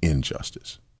defining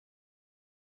injustice,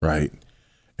 right?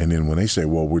 And then when they say,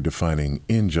 well, we're defining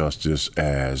injustice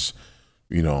as,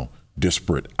 you know,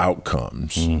 disparate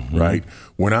outcomes, right?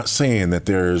 We're not saying that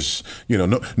there's, you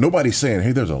know, nobody's saying,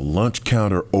 hey, there's a lunch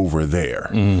counter over there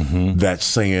that's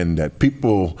saying that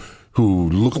people who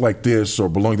look like this or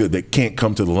belong there, they can't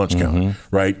come to the lunch counter,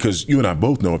 right? Because you and I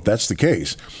both know if that's the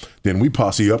case, then we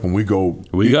posse up and we go,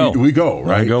 right?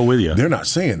 I go with you. They're not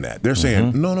saying that. They're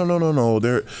saying, no.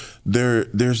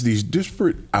 There's these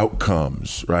disparate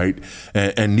outcomes, right?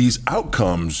 And these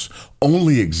outcomes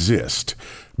only exist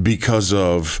because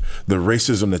of the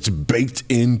racism that's baked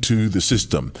into the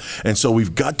system. And so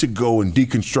we've got to go and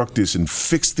deconstruct this and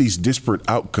fix these disparate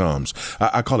outcomes.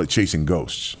 I call it chasing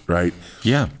ghosts, right?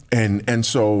 Yeah. And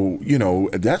so, you know,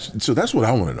 that's what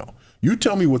I want to know. You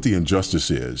tell me what the injustice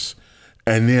is,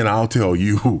 and then I'll tell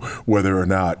you whether or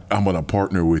not I'm going to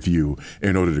partner with you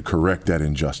in order to correct that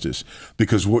injustice.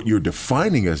 Because what you're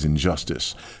defining as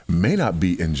injustice may not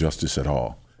be injustice at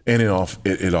all. And it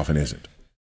often isn't.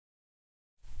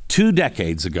 2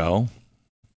 decades ago,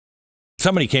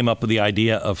 somebody came up with the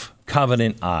idea of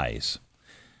covenant eyes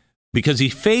because he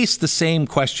faced the same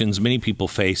questions many people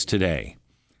face today.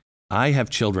 I have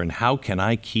children. How can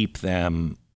I keep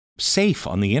them safe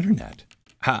on the internet?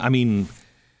 Man,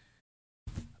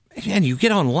 you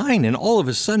get online and all of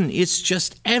a sudden it's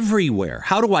just everywhere.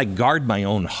 How do I guard my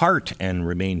own heart and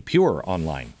remain pure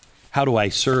online? How do I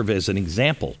serve as an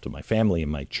example to my family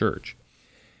and my church?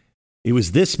 It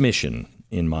was this mission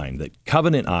in mind that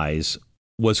Covenant Eyes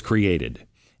was created,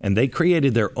 and they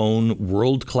created their own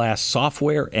world-class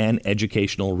software and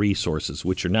educational resources,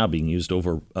 which are now being used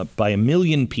over by 1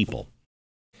 million people.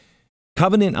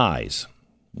 Covenant Eyes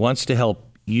wants to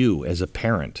help you as a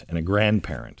parent and a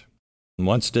grandparent,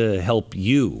 wants to help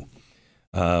you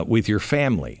with your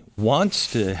family, wants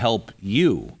to help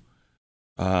you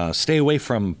stay away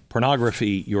from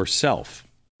pornography yourself.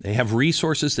 They have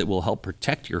resources that will help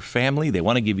protect your family. They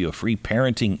want to give you a free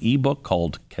parenting ebook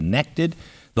called Connected.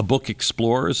 The book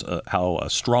explores how a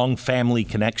strong family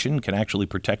connection can actually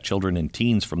protect children and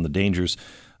teens from the dangers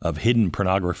of hidden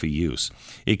pornography use.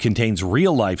 It contains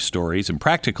real-life stories and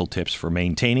practical tips for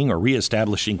maintaining or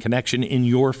reestablishing connection in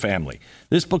your family.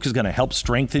 This book is going to help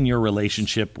strengthen your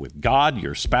relationship with God,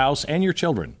 your spouse, and your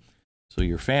children, so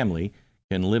your family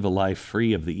can live a life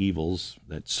free of the evils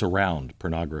that surround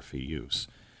pornography use.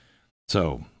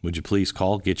 So, would you please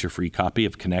get your free copy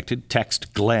of Connected?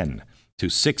 Text Glenn to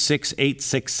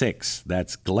 66866.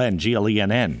 That's Glenn,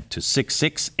 Glenn, to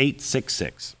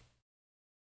 66866.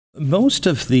 Most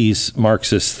of these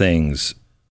Marxist things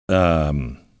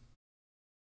are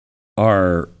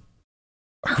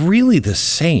really the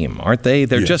same, aren't they?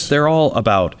 They're all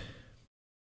about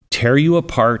tear you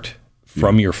apart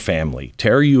from your family,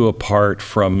 tear you apart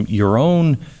from your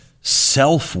own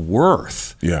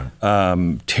self-worth,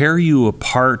 tear you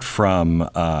apart from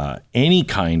any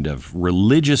kind of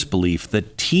religious belief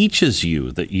that teaches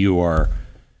you that you are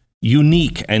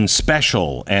unique and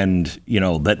special, and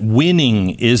that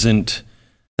winning isn't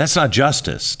That's not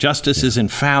justice. Justice isn't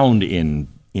found in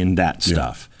that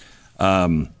stuff.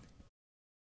 Aren't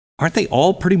they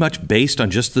all pretty much based on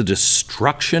just the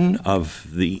destruction of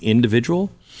the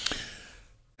individual?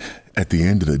 At the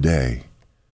end of the day,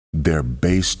 they're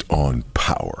based on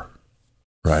power,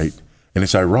 right? And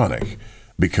it's ironic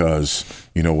because,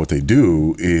 what they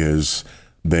do is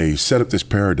they set up this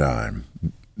paradigm,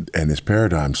 and this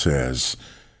paradigm says,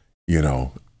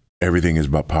 everything is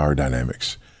about power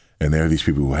dynamics. And there are these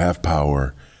people who have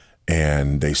power,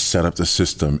 and they set up the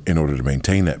system in order to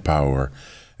maintain that power,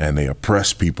 and they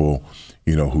oppress people,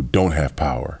 who don't have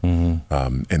power. And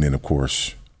then, of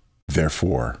course,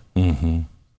 therefore,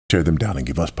 tear them down and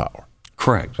give us power.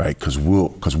 Correct. Right? Because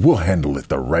we'll handle it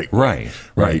the right way.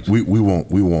 Right. We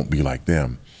won't be like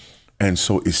them. And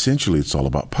so essentially, it's all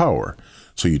about power.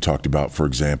 So you talked about, for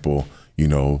example,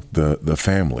 the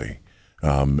family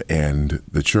and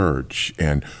the church.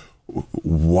 And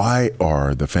why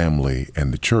are the family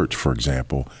and the church, for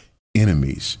example,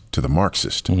 enemies to the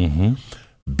Marxist?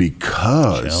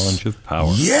 Because challenge of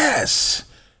power. Yes.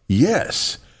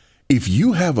 If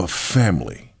you have a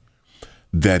family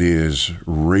that is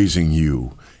raising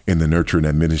you in the nurture and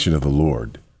admonition of the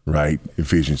Lord, right?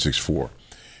 Ephesians 6:4.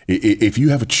 If you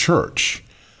have a church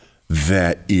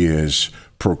that is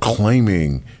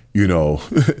proclaiming,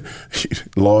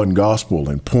 law and gospel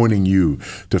and pointing you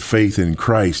to faith in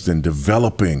Christ and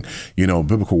developing,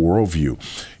 biblical worldview,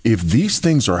 if these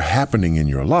things are happening in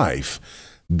your life,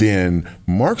 then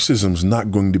Marxism's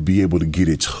not going to be able to get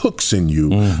its hooks in you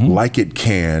like it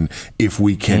can if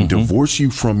we can divorce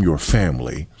you from your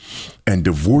family and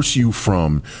divorce you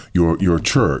from your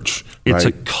church. It's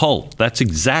right? a cult. That's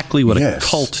exactly what a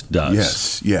cult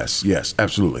does. Yes,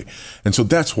 absolutely. And so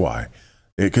that's why,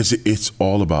 because it's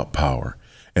all about power,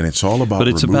 and it's all about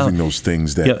removing those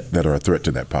things that are a threat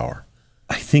to that power.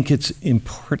 I think it's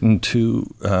important to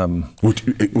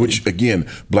which again,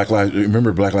 Black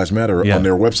Lives Matter on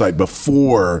their website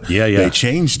before they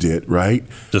changed it, right?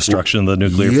 Destruction of the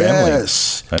nuclear family.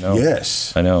 I know.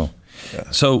 Yes. I know. Yeah.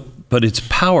 So, but it's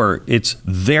power. It's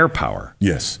their power.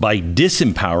 Yes. By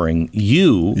disempowering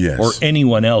you or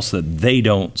anyone else that they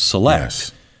don't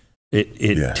select.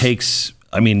 It takes.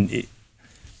 I mean.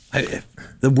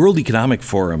 The World Economic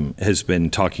Forum has been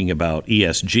talking about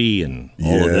ESG and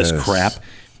all of this crap.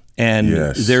 And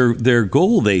their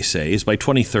goal, they say, is by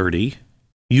 2030,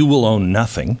 you will own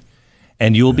nothing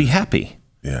and you'll be happy.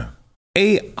 Yeah.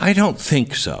 I don't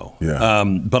think so. Yeah.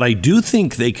 But I do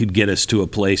think they could get us to a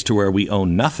place to where we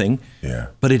own nothing. Yeah.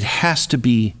 But it has to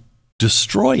be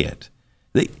destroy it.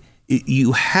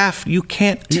 You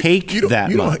can't take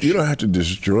that much. You don't have to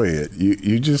destroy it.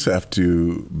 You just have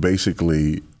to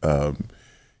basically,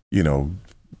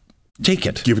 take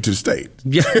it. Give it to the state.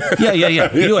 Yeah.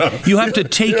 You have to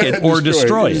take it or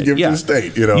destroy it. Give it to the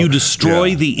state. You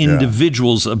destroy the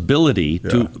individual's ability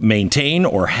to maintain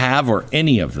or have or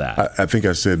any of that. I think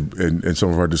I said in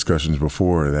some of our discussions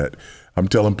before that I'm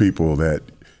telling people that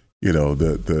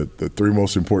the three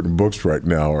most important books right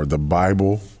now are the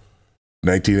Bible,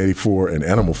 1984, and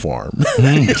Animal Farm.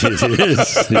 It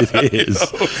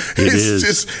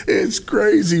is. It's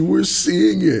crazy. We're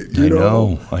seeing it. I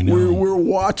know. We're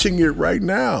watching it right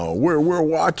now. We're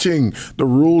watching the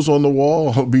rules on the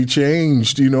wall be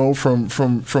changed, from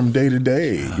day to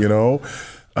day,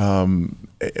 and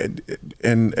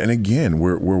again,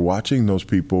 we're watching those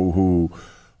people who,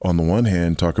 on the one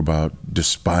hand, talk about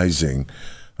despising,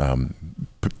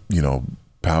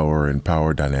 power and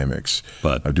power dynamics,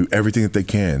 but do everything that they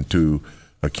can to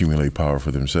accumulate power for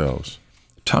themselves.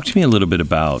 Talk to me a little bit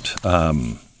about,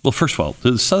 well, first of all,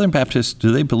 the Southern Baptists,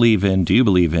 do you believe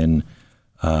in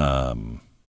the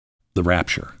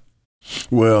rapture?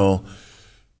 Well,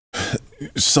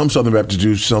 some Southern Baptists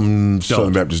do, some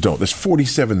Southern Baptists don't. There's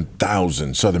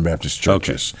 47,000 Southern Baptist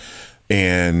churches. Okay.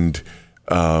 And,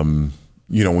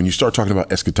 when you start talking about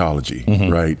eschatology,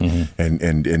 right,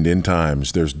 and end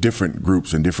times, there's different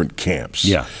groups and different camps.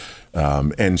 Yeah.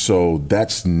 And so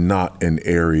that's not an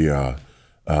area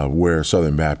where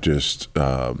Southern Baptists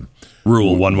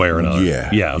rule one way or another.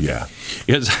 Yeah.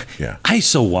 I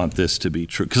so want this to be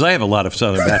true because I have a lot of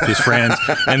Southern Baptist friends,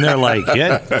 and they're like,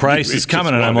 Christ is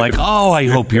coming. And I'm like, oh, I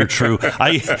hope you're true.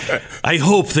 I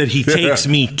hope that he takes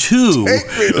me too,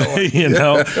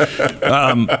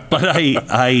 but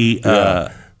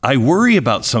I worry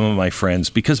about some of my friends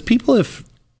because people have,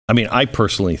 I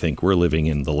personally think we're living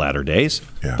in the latter days,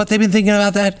 but they've been thinking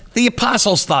about that. The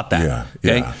apostles thought that.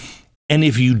 Okay. And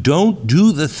if you don't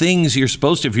do the things you're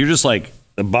supposed to, if you're just like,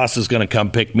 the bus is going to come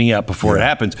pick me up before it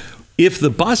happens, if the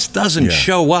bus doesn't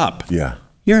show up,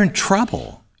 you're in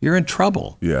trouble. You're in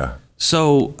trouble. Yeah.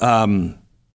 So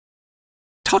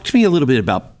talk to me a little bit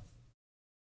about.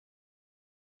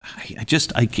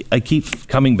 I keep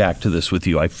coming back to this with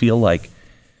you. I feel like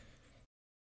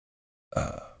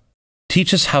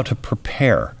teach us how to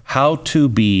prepare, how to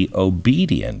be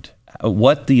obedient.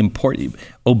 What the important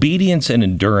obedience and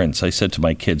endurance. I said to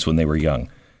my kids when they were young.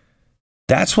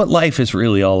 That's what life is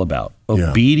really all about.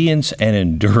 Obedience and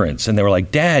endurance. And they were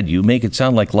like, Dad, you make it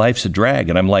sound like life's a drag.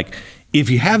 And I'm like, if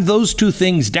you have those two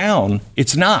things down,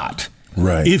 it's not.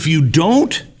 Right. If you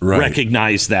don't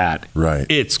recognize that,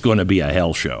 it's going to be a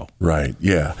hell show. Right.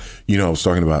 Yeah. You know, I was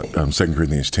talking about 2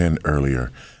 Corinthians 10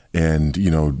 earlier, and,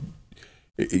 you know,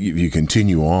 you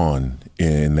continue on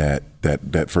in that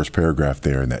first paragraph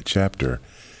there in that chapter,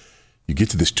 you get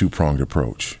to this two-pronged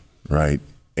approach, right?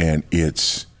 And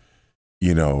it's,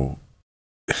 you know,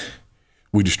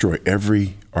 we destroy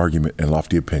every argument and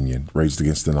lofty opinion raised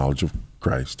against the knowledge of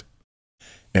Christ,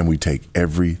 and we take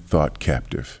every thought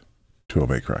captive to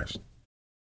obey Christ.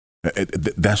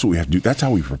 That's what we have to do. That's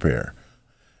how we prepare.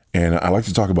 And I like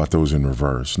to talk about those in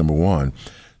reverse. Number one,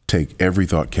 take every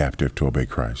thought captive to obey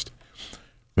Christ.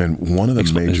 And one of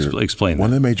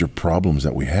the major problems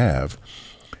that we have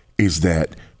is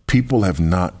that people have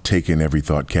not taken every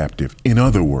thought captive. In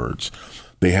other words,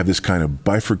 they have this kind of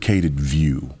bifurcated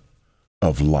view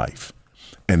of life.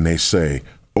 And they say,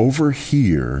 over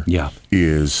here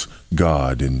is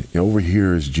God, and over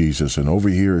here is Jesus, and over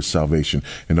here is salvation,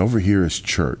 and over here is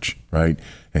church, right?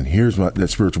 And here's that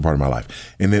spiritual part of my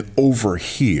life. And then over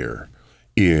here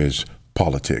is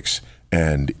politics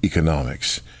and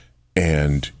economics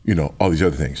and, you know, all these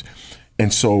other things.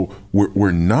 And so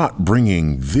we're not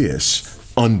bringing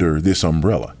this under this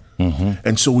umbrella.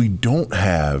 And so we don't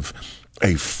have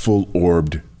a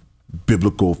full-orbed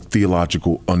biblical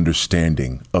theological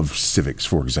understanding of civics,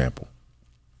 for example.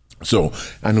 So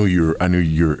I know you're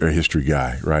a history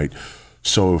guy, right?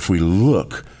 So if we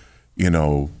look, you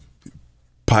know,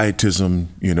 pietism,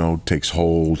 you know, takes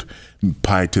hold.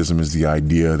 Pietism is the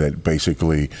idea that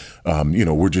basically, you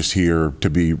know, we're just here to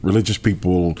be religious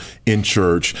people in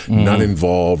church, not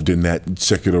involved in that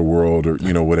secular world or,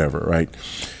 you know, whatever, right?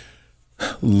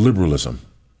 Liberalism.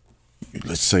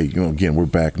 Let's say, you know, again, we're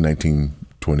back 1920s,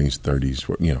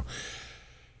 30s, you know.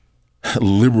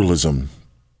 Liberalism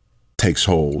takes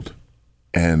hold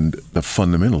and the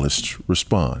fundamentalists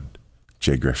respond.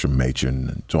 J. Gresham Machen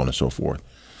and so on and so forth.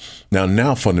 Now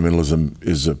fundamentalism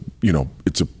is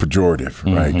it's a pejorative,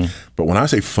 right? But when I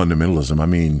say fundamentalism, I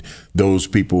mean those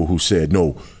people who said,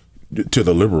 no, to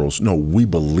the liberals, no, we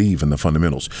believe in the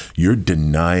fundamentals. You're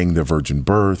denying the virgin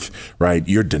birth, right?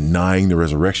 You're denying the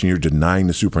resurrection. You're denying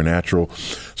the supernatural.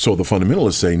 So the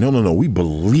fundamentalists say, no, we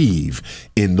believe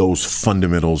in those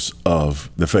fundamentals of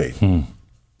the faith.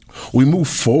 We move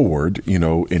forward, you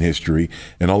know, in history,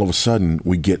 and all of a sudden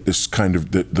we get this kind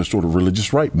of the sort of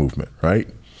religious right movement, right?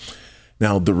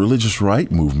 Now, the religious right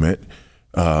movement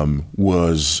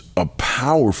was a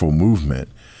powerful movement,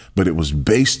 but it was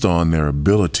based on their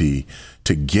ability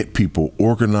to get people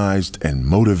organized and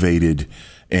motivated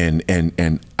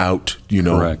and out, you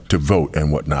know, to vote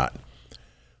and whatnot.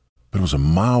 But it was a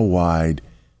mile wide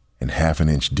and half an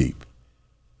inch deep.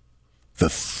 The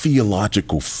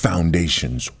theological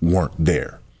foundations weren't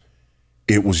there.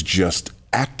 It was just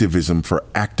activism for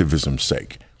activism's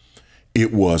sake.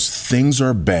 It was things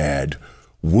are bad.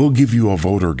 We'll give you a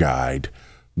voter guide.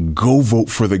 Go vote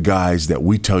for the guys that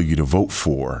we tell you to vote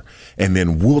for, and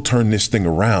then we'll turn this thing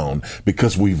around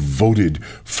because we voted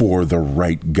for the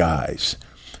right guys.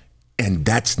 And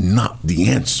that's not the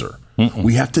answer.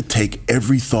 We have to take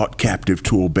every thought captive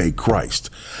to obey Christ.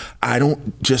 I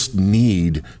don't just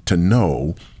need to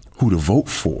know who to vote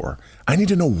for. I need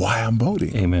to know why I'm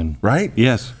voting. Amen. Right?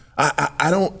 Yes. I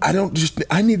don't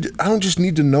just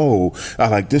need to know I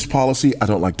like this policy, I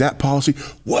don't like that policy.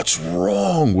 What's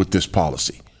wrong with this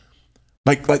policy?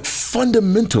 Like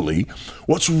fundamentally,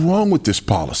 what's wrong with this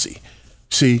policy?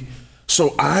 See,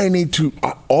 so I need to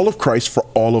all of Christ for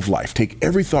all of life. Take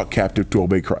every thought captive to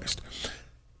obey Christ.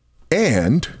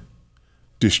 And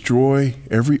destroy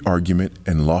every argument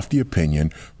and lofty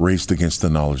opinion raised against the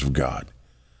knowledge of God.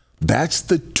 That's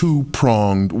the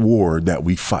two-pronged war that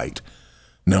we fight.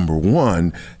 Number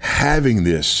one, having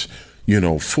this, you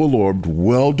know, full-orbed,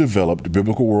 well-developed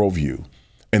biblical worldview.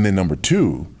 And then number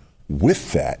two,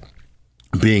 with that,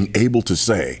 being able to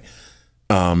say,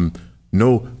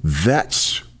 no,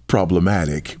 that's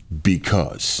problematic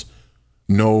because.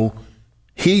 No,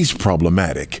 he's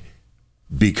problematic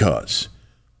because.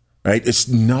 Right? It's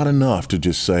not enough to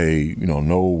just say, you know,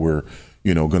 no, we're,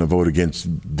 you know, going to vote against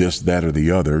this, that, or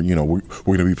the other. You know, we're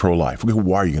going to be pro-life.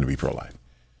 Why are you going to be pro-life?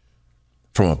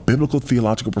 From a biblical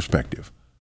theological perspective,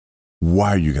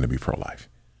 why are you going to be pro-life?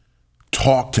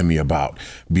 Talk to me about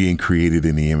being created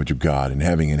in the image of God and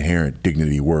having inherent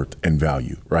dignity, worth, and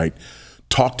value, right?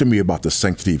 Talk to me about the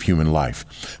sanctity of human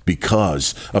life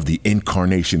because of the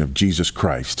incarnation of Jesus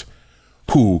Christ,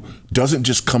 who doesn't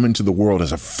just come into the world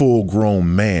as a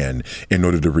full-grown man in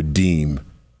order to redeem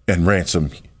and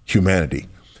ransom humanity.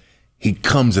 He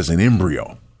comes as an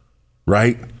embryo,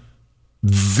 right?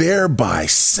 Thereby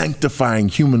sanctifying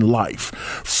human life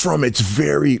from its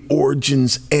very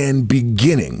origins and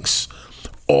beginnings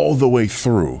all the way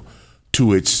through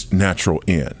to its natural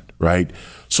end, right?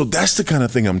 So that's the kind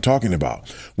of thing I'm talking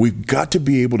about. We've got to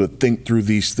be able to think through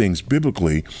these things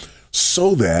biblically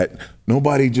so that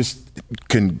nobody just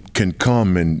can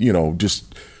come and,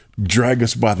 just drag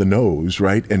us by the nose,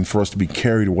 right? And for us to be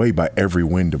carried away by every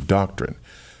wind of doctrine.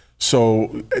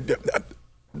 So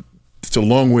it's a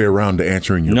long way around to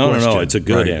answering your question. No, it's a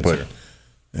good answer. But,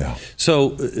 yeah.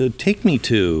 So take me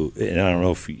to, and I don't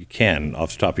know if you can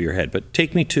off the top of your head, but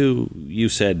take me to, you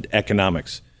said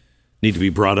economics need to be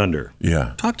brought under.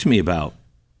 Yeah. Talk to me about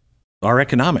our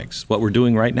economics, what we're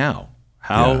doing right now.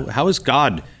 How is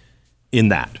God in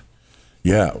that?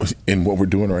 Yeah, in what we're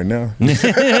doing right now.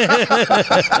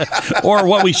 Or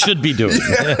what we should be doing.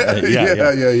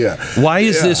 Yeah. Why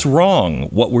is this wrong,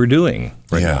 what we're doing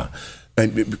right now?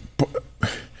 And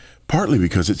partly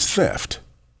because it's theft,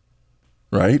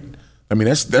 right? I mean,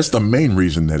 that's the main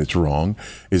reason that it's wrong,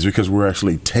 is because we're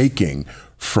actually taking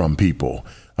from people.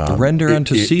 Render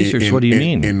unto Caesar's. What do you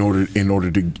mean? In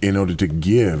order to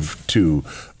give to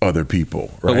other people.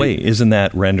 Right? But wait, isn't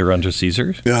that render unto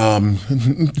Caesar?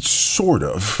 Sort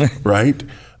of, right?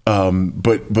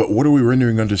 But what are we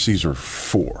rendering unto Caesar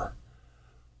for?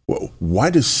 Well, why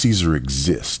does Caesar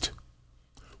exist?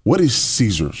 What is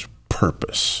Caesar's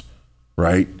purpose,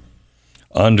 right?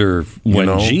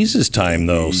 When Jesus' time,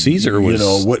 though, Caesar was,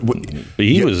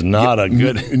 he was not a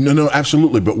good. No,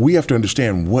 absolutely. But we have to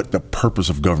understand what the purpose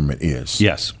of government is.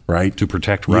 Yes. Right? To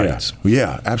protect rights.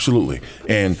 Yeah, absolutely.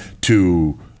 And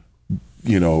to,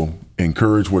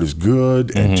 encourage what is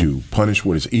good and to punish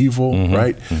what is evil,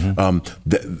 right?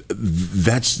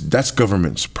 That's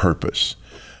government's purpose.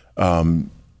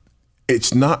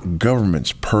 It's not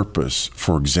government's purpose,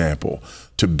 for example,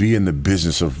 to be in the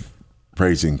business of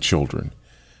raising children.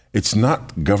 It's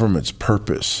not government's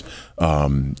purpose,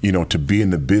 to be in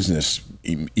the business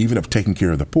even of taking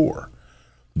care of the poor.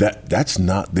 That's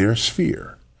not their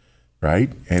sphere,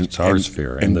 right? And it's our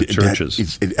sphere, and the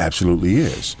churches. It absolutely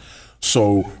is.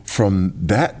 So from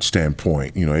that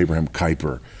standpoint, Abraham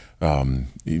Kuyper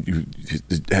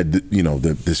had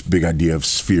this big idea of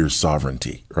sphere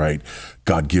sovereignty, right?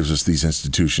 God gives us these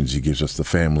institutions. He gives us the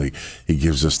family. He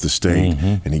gives us the state,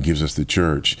 and he gives us the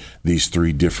church. These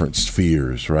three different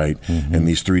spheres, right? And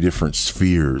these three different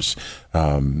spheres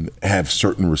have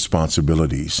certain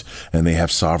responsibilities, and they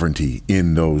have sovereignty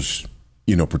in those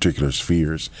particular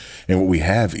spheres. And what we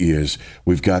have is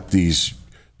we've got these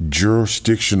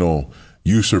jurisdictional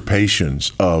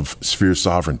usurpations of sphere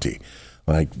sovereignty,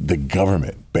 like the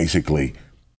government basically,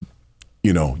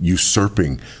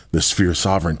 usurping the sphere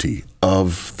sovereignty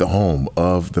of the home,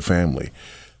 of the family.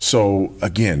 So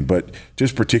again, but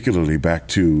just particularly back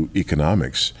to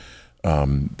economics,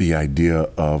 the idea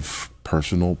of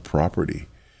personal property,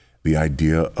 the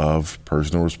idea of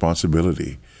personal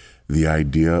responsibility, the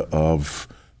idea of,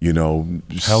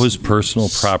 how does personal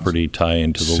property tie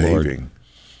into the saving. Lord?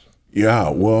 Yeah,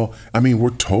 well, I mean,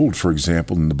 we're told, for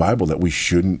example, in the Bible that we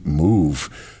shouldn't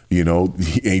move, the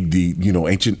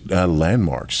ancient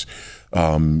landmarks.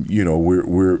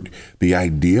 We're the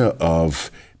idea of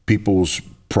people's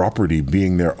property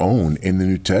being their own in the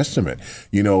New Testament.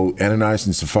 Ananias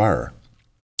and Sapphira.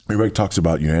 Everybody talks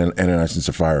about Ananias and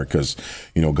Sapphira because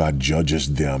God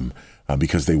judges them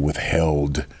because they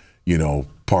withheld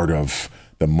part of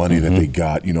the money that they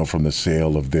got from the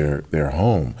sale of their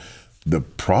home. The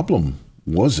problem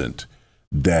wasn't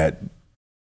that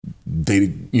they,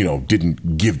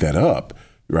 didn't give that up,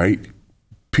 right?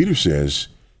 Peter says,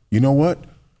 you know what?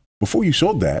 Before you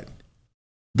sold that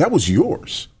was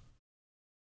yours.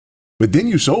 But then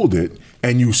you sold it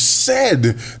and you said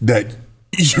that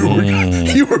you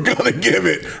were going to give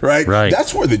it, right?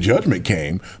 That's where the judgment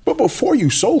came. But before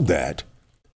you sold that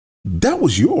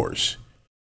was yours.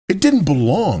 It didn't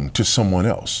belong to someone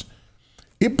else.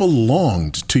 It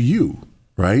belonged to you,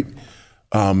 right?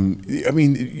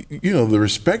 The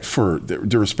respect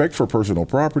for personal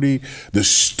property, the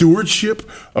stewardship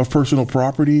of personal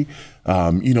property,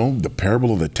 the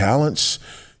parable of the talents,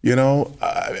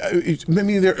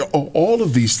 all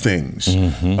of these things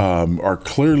are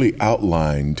clearly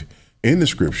outlined, in the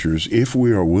scriptures, if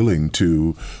we are willing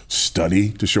to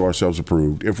study to show ourselves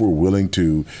approved, if we're willing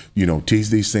to, tease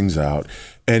these things out.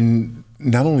 And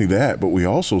not only that, but we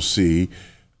also see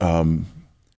the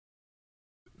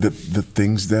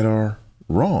things that are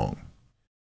wrong.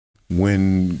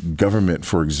 When government,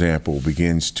 for example,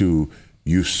 begins to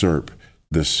usurp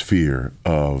the sphere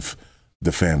of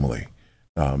the family.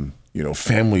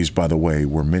 Families, by the way,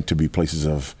 were meant to be places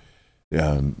of,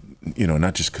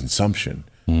 not just consumption,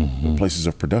 but places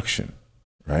of production,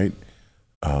 right?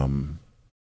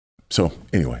 So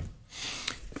anyway.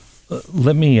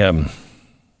 Let me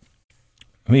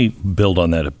build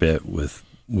on that a bit with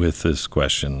this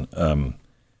question.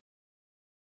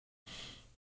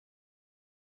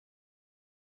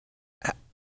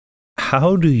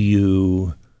 How do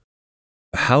you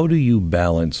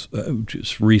balance,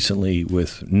 just recently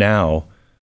with now,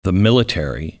 the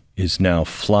military is now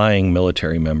flying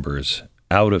military members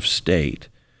out of state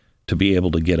to be able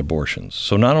to get abortions.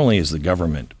 So not only is the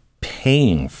government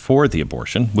paying for the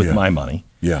abortion with my money,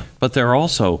 but they're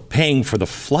also paying for the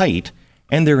flight,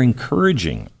 and they're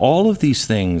encouraging. All of these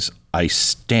things I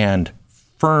stand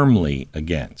firmly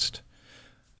against.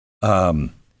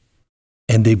 And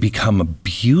they become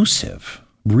abusive,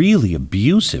 really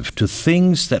abusive to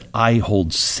things that I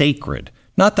hold sacred.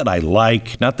 Not that I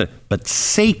like, but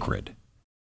sacred.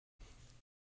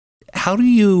 How do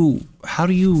you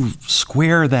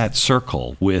square that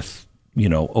circle with,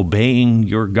 obeying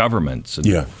your governments?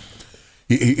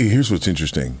 Here's what's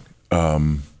interesting.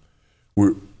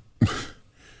 We're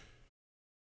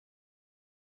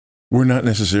not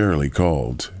necessarily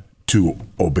called to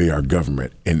obey our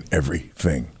government in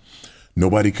everything.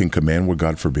 Nobody can command what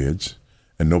God forbids,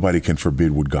 and nobody can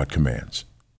forbid what God commands.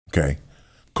 Okay?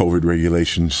 COVID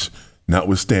regulations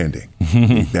notwithstanding,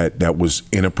 that was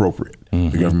inappropriate.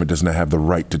 The government does not have the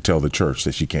right to tell the church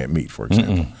that she can't meet, for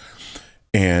example.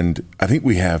 And I think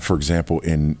we have, for example,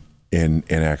 in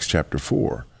Acts chapter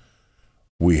 4,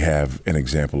 we have an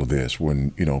example of this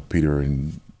when, Peter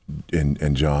and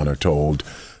John are told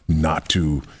not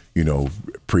to,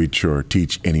 preach or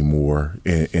teach anymore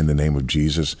in the name of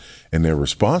Jesus. And their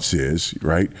response is,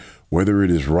 right, whether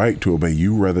it is right to obey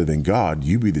you rather than God,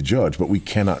 you be the judge, but we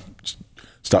cannot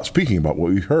stop speaking about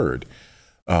what we heard.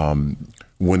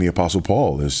 When the Apostle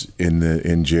Paul is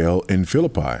in jail in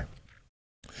Philippi,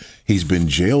 he's been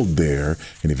jailed there,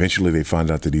 and eventually they find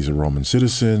out that he's a Roman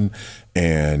citizen,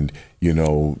 and, you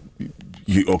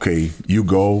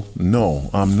go. No,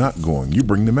 I'm not going. You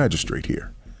bring the magistrate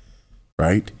here,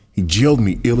 right? He jailed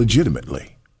me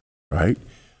illegitimately, right?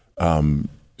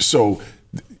 So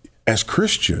as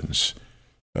Christians,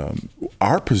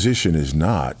 our position is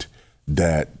not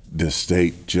that the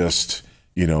state just,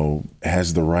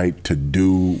 has the right to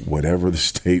do whatever the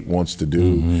state wants to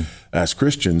do. As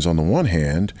Christians, on the one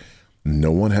hand,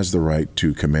 no one has the right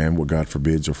to command what God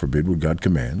forbids or forbid what God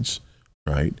commands,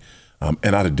 right?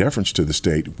 And out of deference to the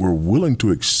state, we're willing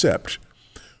to accept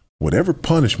whatever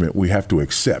punishment we have to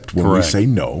accept when we say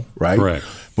no, right? Correct.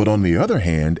 But on the other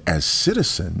hand, as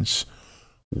citizens,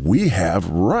 we have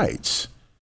rights.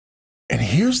 And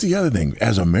here's the other thing.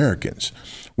 As Americans,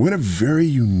 we're in a very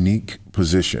unique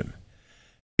position.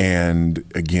 And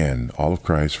again, all of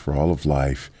Christ for all of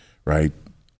life, right?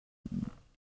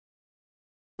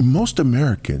 Most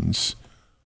Americans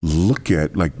look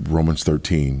at, like Romans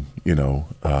 13,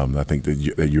 I think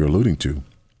that you're alluding to.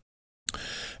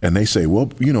 And they say,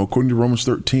 well, according to Romans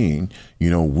 13,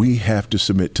 we have to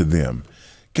submit to them.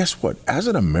 Guess what? As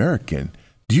an American,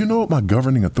 do you know what my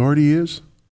governing authority is?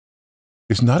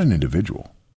 It's not an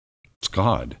individual. It's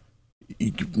God.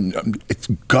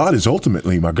 God is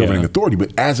ultimately my governing authority,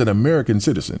 but as an American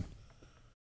citizen,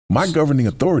 my governing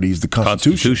authority is the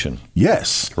Constitution.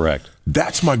 Yes. Correct.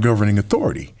 That's my governing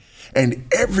authority. And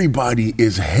everybody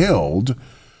is held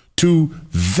to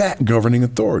that governing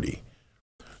authority.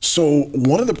 So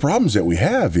one of the problems that we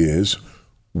have is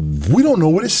we don't know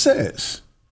what it says.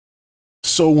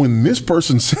 So when this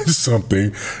person says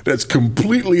something that's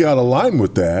completely out of line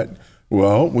with that,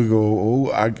 well, we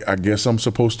go, I guess I'm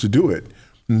supposed to do it.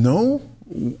 No.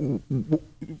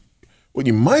 What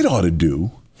you might ought to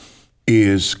do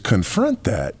is confront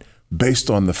that based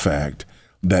on the fact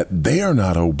that they are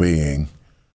not obeying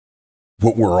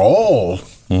what we're all,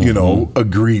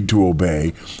 agreed to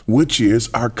obey, which is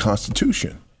our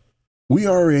Constitution.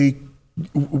 We're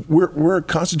a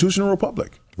constitutional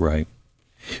republic. Right.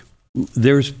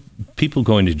 There's people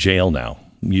going to jail now.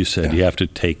 You said you have to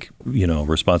take,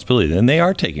 responsibility, and they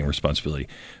are taking responsibility,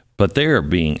 but they are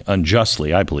being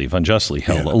unjustly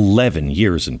held. 11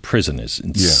 years in prison is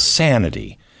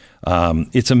insanity.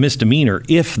 It's a misdemeanor,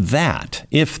 if that.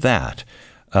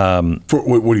 For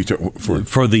what are you talking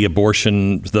for the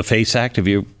abortion, the FACE Act. Have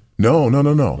you? No.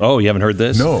 Oh, you haven't heard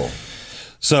this? No.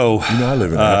 So I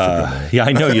live in Africa, man. Yeah,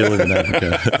 I know you live in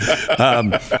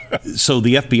Africa. So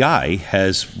the FBI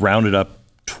has rounded up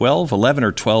 11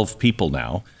 or 12 people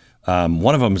now.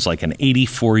 One of them is like an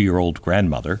 84-year-old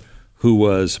grandmother who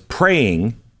was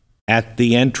praying at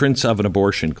the entrance of an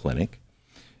abortion clinic.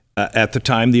 At the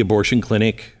time, the abortion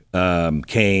clinic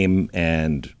came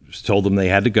and told them they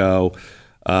had to go.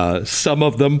 Some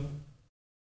of them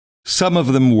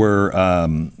were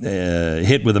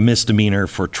hit with a misdemeanor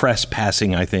for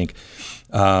trespassing, I think.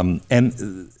 And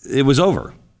it was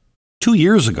over 2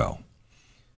 years ago.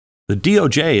 The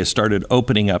DOJ has started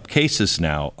opening up cases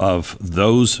now of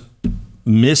those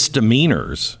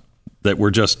misdemeanors that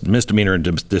were just misdemeanor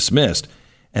and dismissed.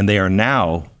 And they are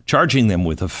now charging them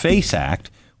with a FACE Act,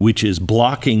 which is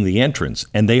blocking the entrance.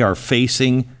 And they are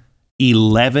facing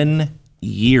 11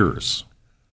 years.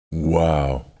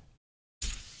 Wow.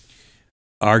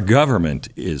 Our government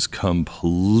is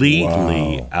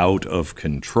completely out of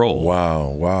control.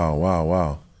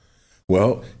 Wow.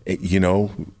 Well,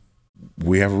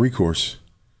 we have a recourse.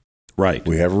 Right.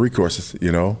 We have a recourse,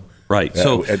 Right.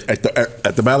 So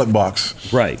at the ballot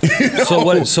box. Right. So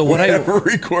what I have a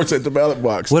recourse at the ballot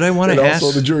box. What I want to ask,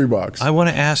 also the jury box. I want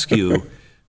to ask you,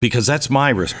 because that's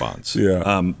my response.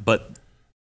 Yeah. But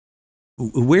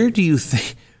where do you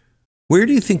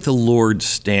think the Lord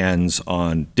stands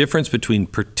on difference between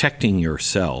protecting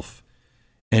yourself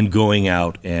and going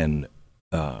out and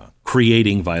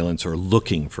creating violence or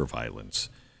looking for violence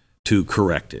to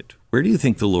correct it? Where do you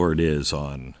think the Lord is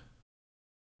on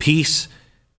peace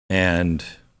and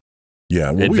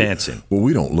advancing?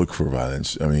 We don't look for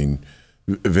violence. I mean,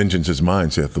 vengeance is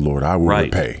mine, saith the Lord. I will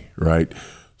repay. Right.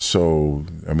 So,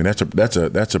 I mean,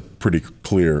 that's a pretty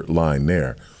clear line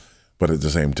there. But at the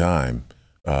same time,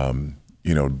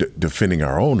 defending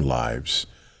our own lives.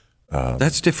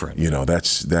 That's different.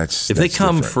 That's if they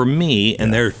come different. for me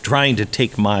and they're trying to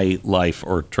take my life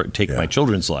or take my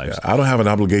children's lives. I don't have an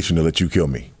obligation to let you kill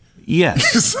me.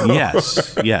 Yes,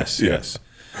 yes.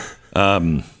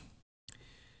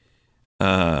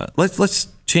 Let's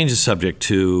change the subject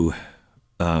to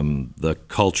the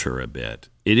culture a bit.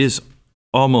 It is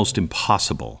almost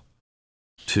impossible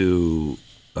to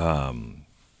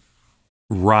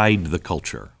ride the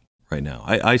culture right now.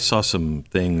 I saw some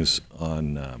things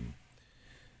on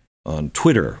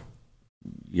Twitter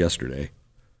yesterday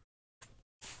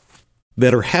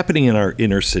that are happening in our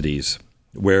inner cities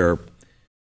where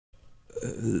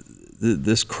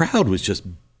this crowd was just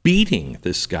beating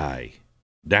this guy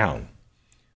down,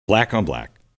 black on black,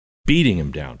 beating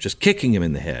him down, just kicking him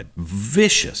in the head,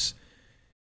 vicious.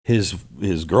 His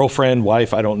girlfriend,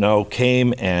 wife, I don't know,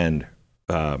 came and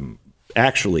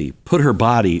actually put her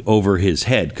body over his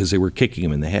head because they were kicking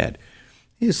him in the head.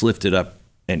 He just lifted up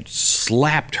and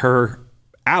slapped her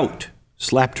out,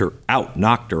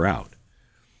 knocked her out.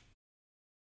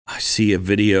 I see a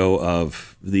video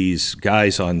of these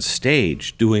guys on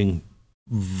stage doing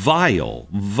vile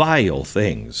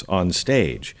things on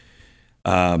stage.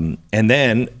 And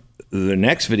then the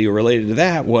next video related to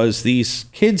that was these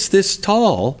kids this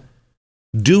tall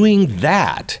doing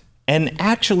that and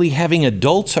actually having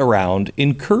adults around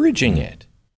encouraging it.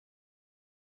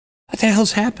 What the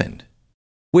hell's happened?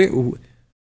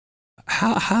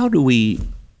 How do we,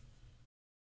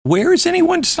 where is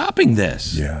anyone stopping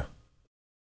this? Yeah.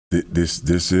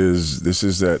 This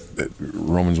is that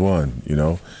Romans 1,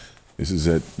 this is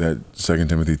that 2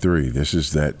 Timothy 3. This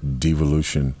is that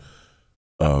devolution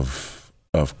of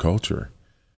culture.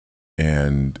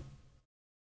 And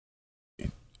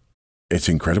it's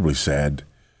incredibly sad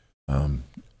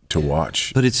to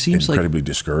watch. But it seems incredibly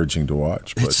discouraging to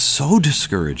watch. But it's so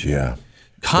discouraging. Yeah.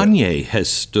 Kanye has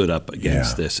stood up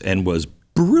against this and was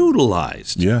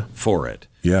brutalized for it.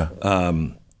 Yeah.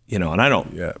 And I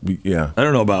don't. I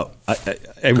don't know about.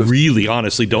 I really,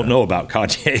 honestly, don't know about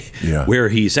Kanye where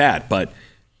he's at. But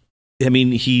I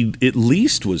mean, he at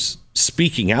least was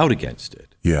speaking out against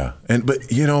it. Yeah, but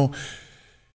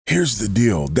here's the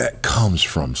deal: that comes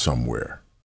from somewhere,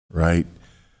 right?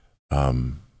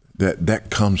 That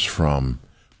comes from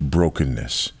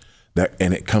brokenness.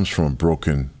 And it comes from a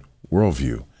broken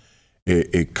worldview.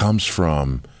 It comes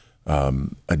from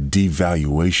a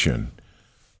devaluation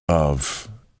of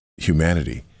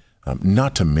humanity,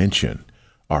 not to mention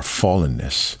our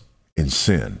fallenness in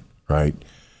sin, right?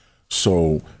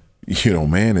 So,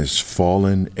 man is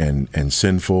fallen and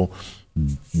sinful.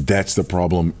 That's the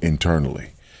problem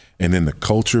internally. And then the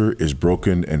culture is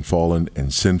broken and fallen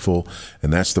and sinful,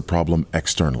 and that's the problem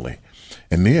externally.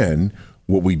 And then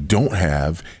what we don't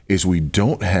have is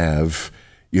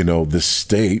the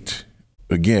state,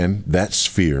 again, that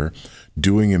sphere,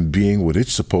 doing and being what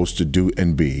it's supposed to do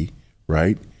and be,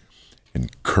 right?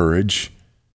 Encourage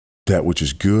that which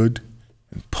is good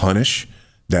and punish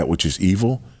that which is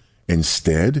evil.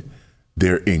 Instead,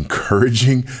 they're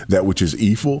encouraging that which is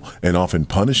evil and often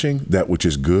punishing that which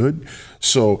is good.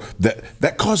 So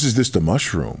that causes this to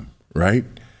mushroom, right?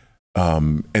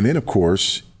 And then, of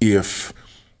course, if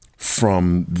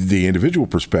from the individual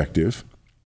perspective,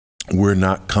 we're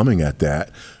not coming at that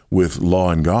with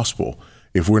law and gospel,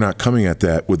 if we're not coming at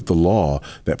that with the law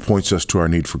that points us to our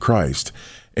need for Christ,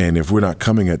 and if we're not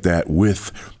coming at that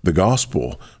with the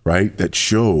gospel, right, that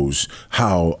shows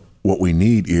how what we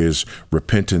need is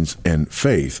repentance and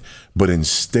faith, but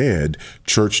instead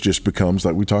church just becomes,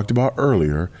 like we talked about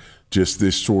earlier, just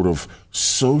this sort of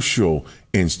social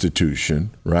institution,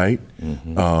 right?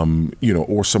 Mm-hmm.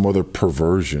 Or some other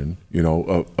perversion,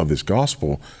 of this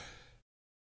gospel.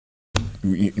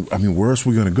 I mean, where else are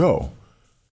we going to go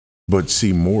but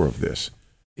see more of this?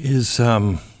 Is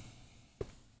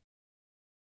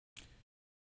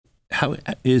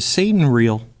Satan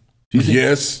real? Do you think?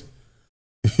 Yes.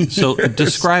 So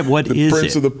describe what the is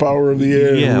prince it? of the power of the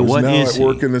air, Yeah, who is what now is at he?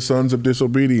 work in the sons of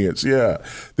disobedience. Yeah,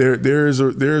 there is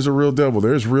a real devil.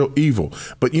 There's real evil.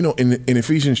 But in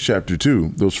Ephesians chapter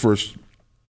 2, those first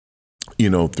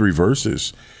 3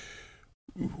 verses,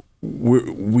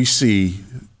 we see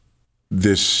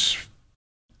this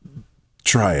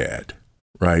triad,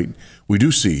 right? We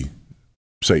do see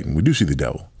Satan. We do see the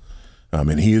devil,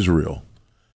 and he is real.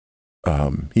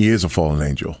 He is a fallen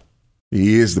angel.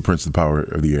 He is the prince of the power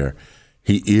of the air.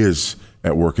 He is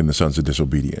at work in the sons of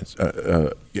disobedience.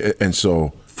 And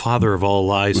so, father of all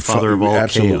lies, father of all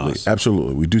chaos.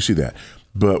 Absolutely. We do see that.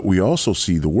 But we also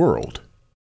see the world,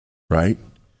 right?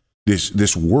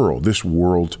 This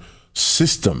world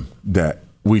system that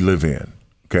we live in,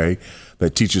 okay?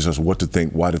 That teaches us what to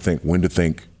think, why to think, when to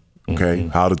think, okay?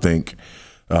 Mm-hmm. How to think.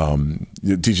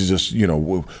 It teaches us,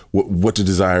 what to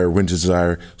desire, when to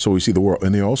desire. So we see the world,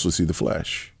 and they also see the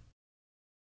flesh.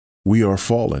 We are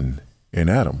fallen in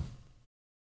Adam,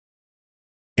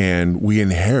 and we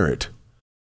inherit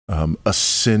a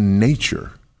sin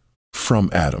nature from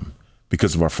Adam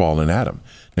because of our fall in Adam.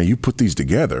 Now you put these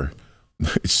together,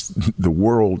 it's the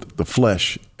world, the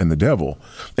flesh, and the devil,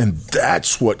 and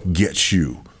that's what gets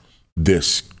you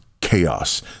this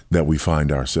chaos that we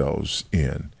find ourselves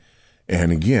in.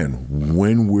 And again,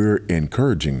 when we're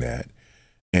encouraging that,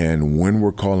 and when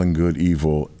we're calling good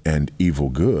evil and evil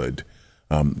good,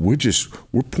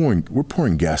 we're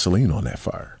pouring gasoline on that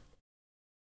fire.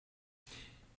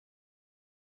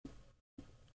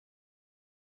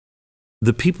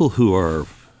 The people who are,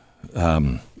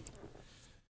 I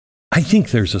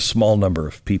think there's a small number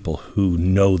of people who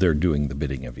know they're doing the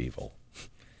bidding of evil.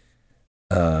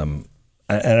 And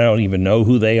I don't even know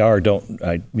who they are.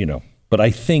 But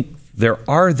I think there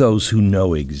are those who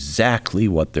know exactly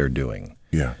what they're doing.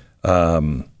 Yeah.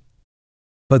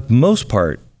 But most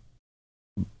part,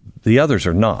 the others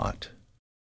are not.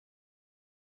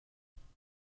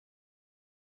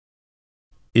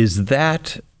 Is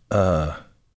that why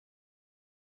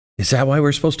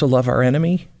we're supposed to love our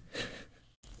enemy?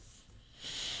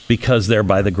 Because they're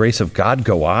by the grace of God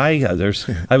go I.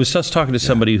 I was just talking to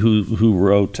somebody who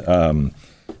wrote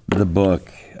the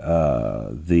book,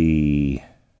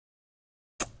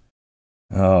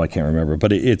 I can't remember,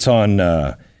 but it's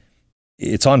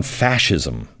on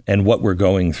fascism and what we're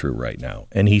going through right now.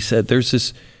 And he said there's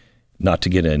this, not to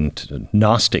get into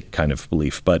Gnostic kind of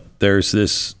belief, but there's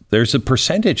a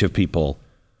percentage of people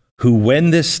who, when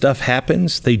this stuff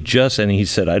happens, and he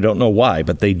said, I don't know why,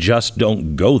 but they just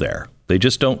don't go there. They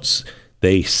just don't,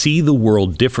 they see the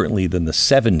world differently than the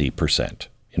 70%.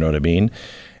 You know what I mean?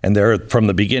 And they're from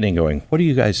the beginning going, what are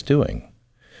you guys doing?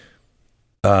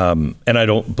 And I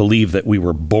don't believe that we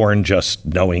were born just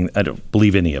knowing, I don't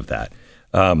believe any of that.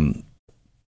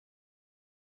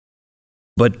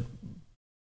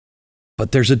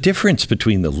 But there's a difference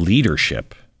between the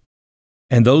leadership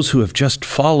and those who have just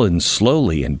fallen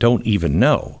slowly and don't even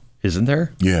know, isn't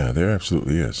there? Yeah, there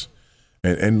absolutely is.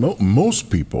 And most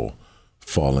people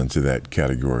fall into that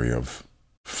category of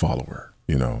follower,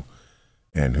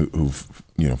 and who've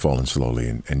fallen slowly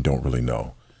and don't really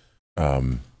know.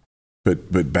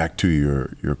 But back to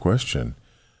your question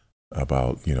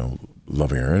about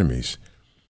loving our enemies,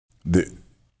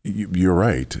 you're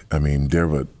right. I mean,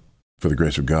 for the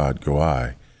grace of God go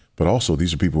I, but also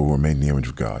these are people who are made in the image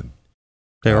of God.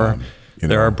 There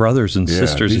are brothers and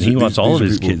sisters, and he wants all of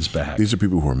his kids back. These are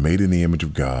people who are made in the image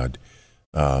of God,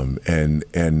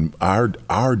 and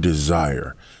our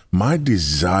desire, my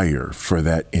desire for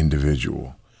that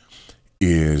individual,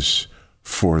 is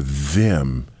for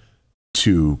them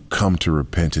to come to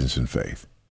repentance and faith.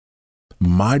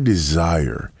 My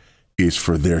desire is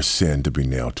for their sin to be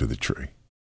nailed to the tree.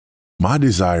 My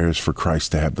desire is for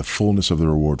Christ to have the fullness of the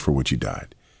reward for which he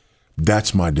died.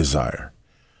 That's my desire.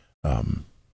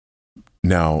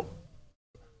 Now,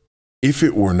 if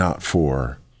it were not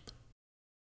for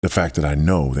the fact that I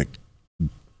know that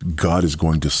God is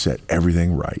going to set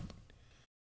everything right,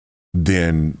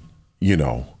 then, you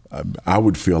know, I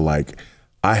would feel like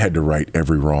I had to right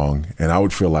every wrong, and I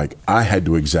would feel like I had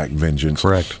to exact vengeance.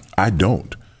 Correct. I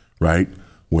don't, right?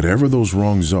 Whatever those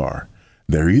wrongs are,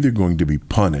 they're either going to be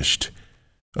punished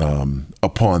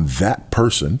upon that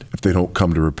person if they don't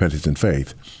come to repentance and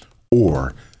faith,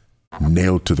 or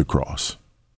nailed to the cross,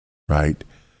 right?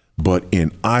 But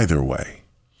in either way,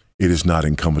 it is not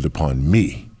incumbent upon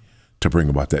me to bring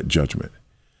about that judgment.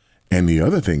 And the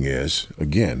other thing is,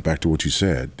 again, back to what you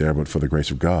said there, but for the grace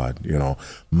of God, you know,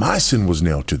 my sin was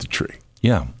nailed to the tree.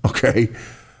 Yeah. Okay.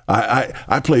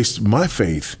 I placed my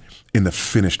faith in the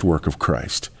finished work of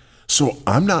Christ. So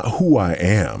I'm not who I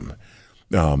am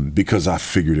because I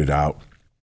figured it out.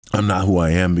 I'm not who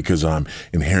I am because I'm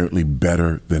inherently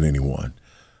better than anyone.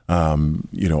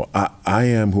 You know, I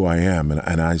am who I am,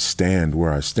 and I stand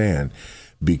where I stand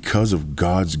because of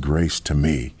God's grace to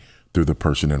me through the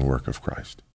person and work of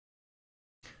Christ.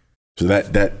 So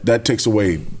that takes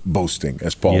away boasting,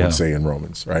 as Paul would say in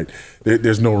Romans, right?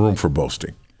 There's no room for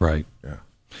boasting. Right. Yeah.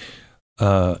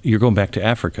 You're going back to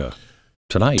Africa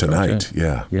tonight. Tonight,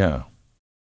 yeah. Yeah.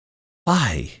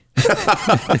 Why?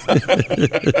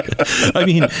 I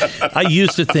mean, I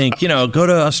used to think, you know, go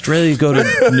to Australia, go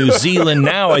to New Zealand.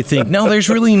 Now I think, no, there's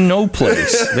really no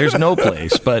place. There's no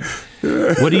place. But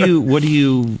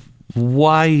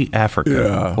why Africa?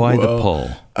 Yeah, why the pull?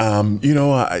 You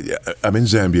know, I'm in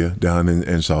Zambia, down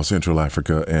in South Central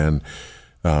Africa, and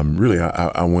really,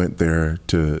 I went there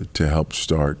to help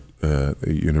start a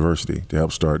university, to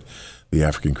help start the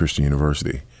African Christian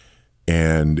University,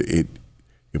 and it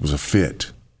was a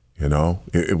fit. You know,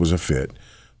 it was a fit.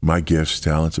 My gifts,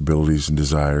 talents, abilities, and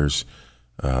desires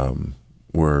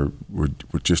were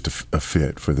just a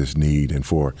fit for this need and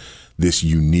for this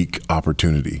unique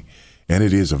opportunity. And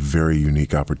it is a very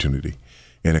unique opportunity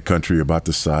in a country about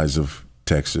the size of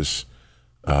Texas,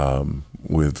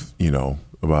 with, you know,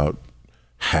 about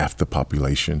half the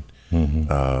population.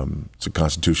 Mm-hmm. It's a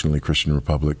constitutionally Christian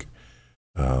republic.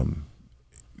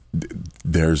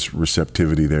 There's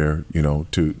receptivity there, you know,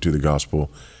 to the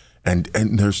gospel. And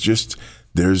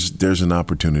there's an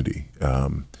opportunity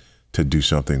to do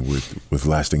something with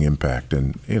lasting impact,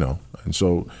 and you know, and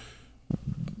so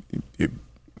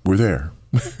we're there.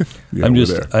 Yeah, I'm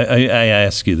just I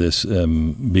ask you this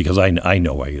because I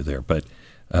know why you're there, but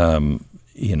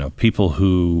you know, people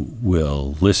who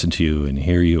will listen to you and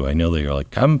hear you, I know they're like,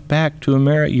 come back to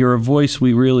America. You're a voice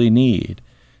we really need.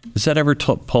 Does that ever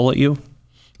pull at you?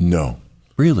 No.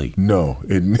 Really? No,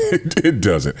 it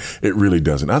doesn't. It really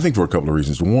doesn't. I think for a couple of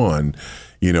reasons. One,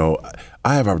 you know,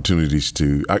 I have opportunities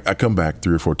I come back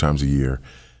 3 or 4 times a year,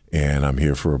 and I'm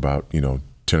here for about, you know,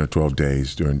 10 or 12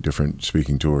 days during different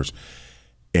speaking tours.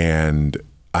 And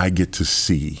I get to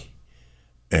see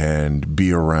and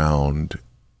be around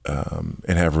and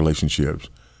have relationships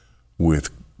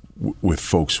with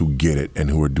folks who get it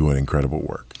and who are doing incredible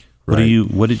work. Right?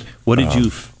 What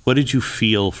did you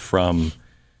feel from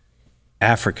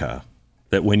Africa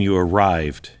that when you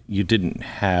arrived you didn't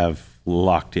have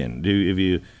locked in? Have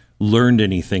you learned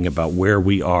anything about where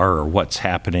we are or what's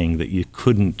happening that you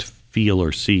couldn't feel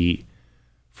or see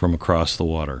from across the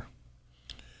water?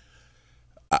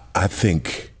 I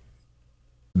think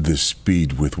the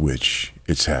speed with which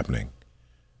it's happening.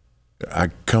 I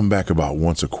come back about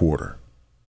once a quarter,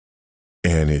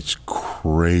 and it's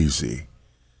crazy.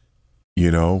 You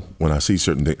know, when I see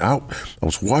certain things. I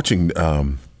was watching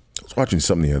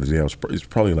something the other day. It's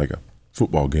probably like a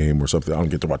football game or something. I don't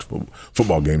get to watch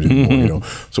football games anymore, you know.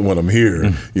 So when I'm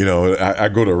here, you know, I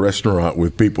go to a restaurant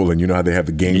with people, and you know how they have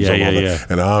the games on,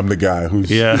 and I'm the guy who's,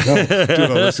 you know,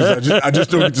 I just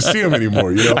don't get to see them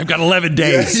anymore, you know. I've got 11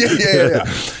 days. Yeah.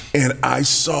 And I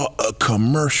saw a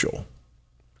commercial.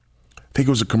 I think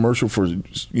it was a commercial for,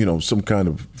 you know, some kind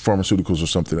of pharmaceuticals or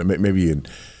something, maybe an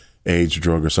AIDS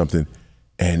drug or something.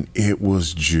 And it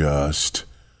was just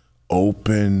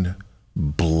open,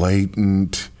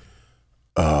 blatant,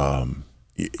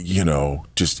 you know,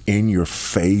 just in your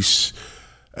face.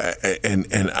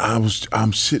 And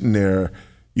I'm sitting there,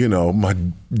 you know, my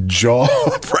jaw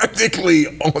practically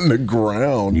on the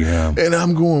ground. Yeah. And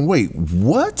I'm going, wait,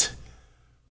 what?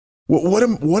 What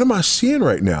am I seeing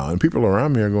right now? And people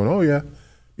around me are going, oh yeah,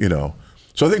 you know.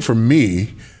 So I think for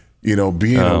me, You know,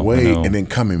 being I away know. and then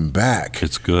coming back.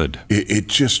 It's good. It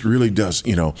just really does.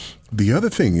 You know, the other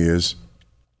thing is,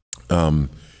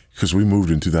 because we moved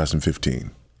in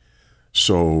 2015,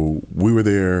 so we were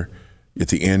there at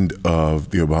the end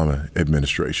of the Obama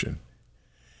administration,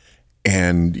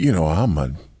 and you know, I'm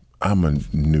a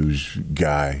news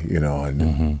guy, you know,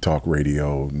 and talk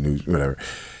radio, news, whatever.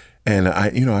 And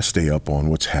I stay up on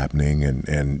what's happening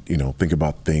and you know, think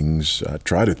about things,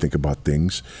 try to think about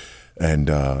things. And,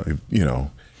 you know,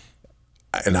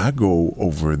 and I go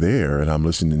over there and I'm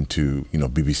listening to, you know,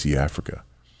 BBC Africa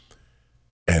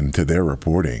and to their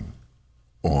reporting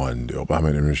on the Obama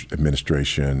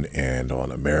administration and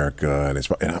on America.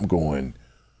 And I'm going,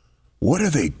 what are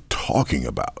they talking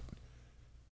about?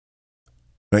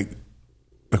 Like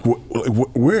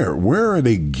where are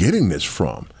they getting this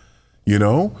from? You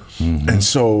know? And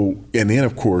so, and then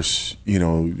of course, you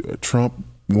know, Trump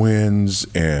wins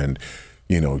and,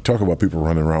 you know, talk about people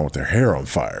running around with their hair on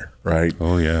fire, right?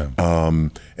 Oh, yeah.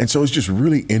 And so it's just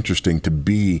really interesting to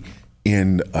be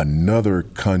in another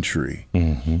country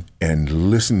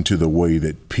and listen to the way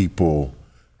that people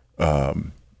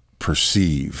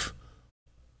perceive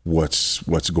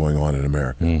what's going on in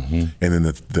America. And then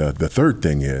the third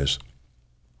thing is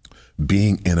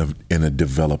being in a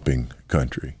developing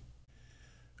country.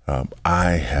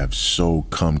 I have so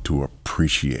come to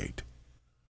appreciate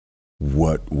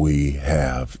what we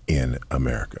have in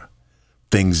America.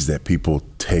 Things that people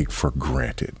take for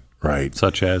granted, right?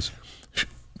 Such as?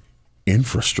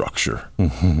 Infrastructure.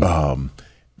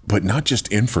 But not just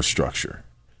infrastructure,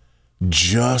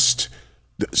 just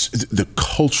the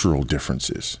cultural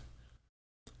differences.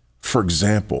 For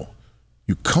example,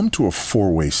 you come to a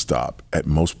four-way stop at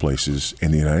most places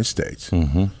in the United States,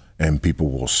 and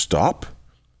people will stop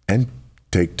and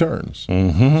take turns.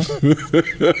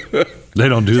 They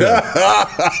don't do that.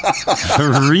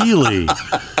 Really?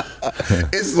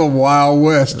 It's the Wild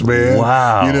West, man.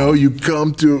 Wow. You know, you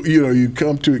come to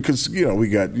because you know we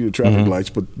got traffic lights,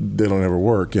 but they don't ever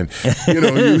work, and you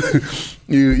know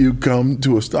you come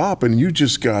to a stop, and you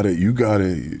just gotta be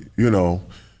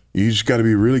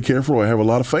really careful. I have a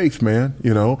lot of faith, man.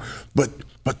 You know, but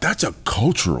that's a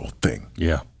cultural thing.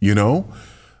 Yeah. You know,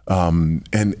 and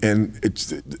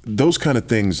it's those kind of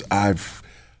things I've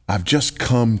just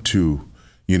come to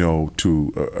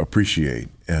appreciate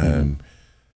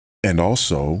and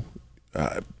also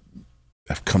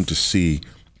I've come to see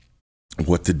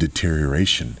what the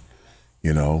deterioration,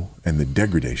 you know, and the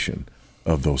degradation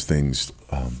of those things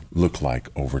look like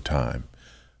over time.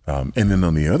 And then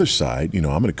on the other side, you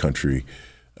know, I'm in a country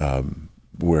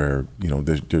where, you know,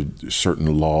 there's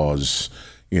certain laws,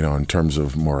 you know, in terms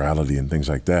of morality and things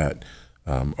like that,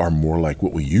 are more like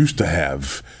what we used to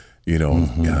have, you know,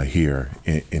 here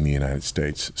in the United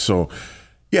States. So,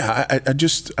 yeah,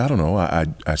 I don't know.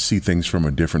 I see things from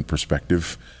a different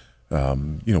perspective.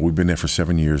 You know, we've been there for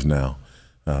 7 years now,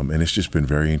 and it's just been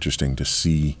very interesting to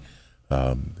see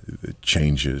the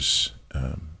changes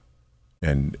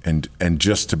and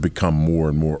just to become more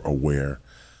and more aware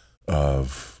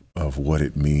of what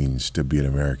it means to be an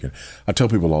American. I tell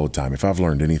people all the time, if I've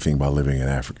learned anything by living in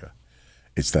Africa,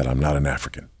 it's that I'm not an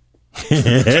African.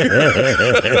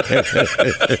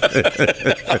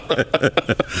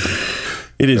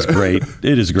 It is great.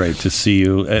 It is great to see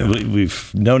you.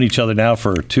 We've known each other now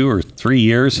for 2 or 3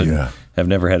 years and have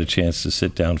never had a chance to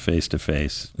sit down face to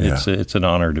face. It's an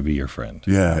honor to be your friend.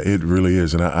 Yeah, it really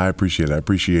is, and I appreciate it. I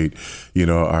appreciate, you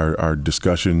know, our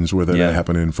discussions, whether they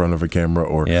happen in front of a camera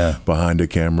or behind a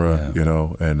camera, you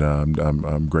know, and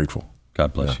I'm grateful.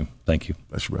 God bless you. Thank you.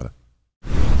 Bless you, brother.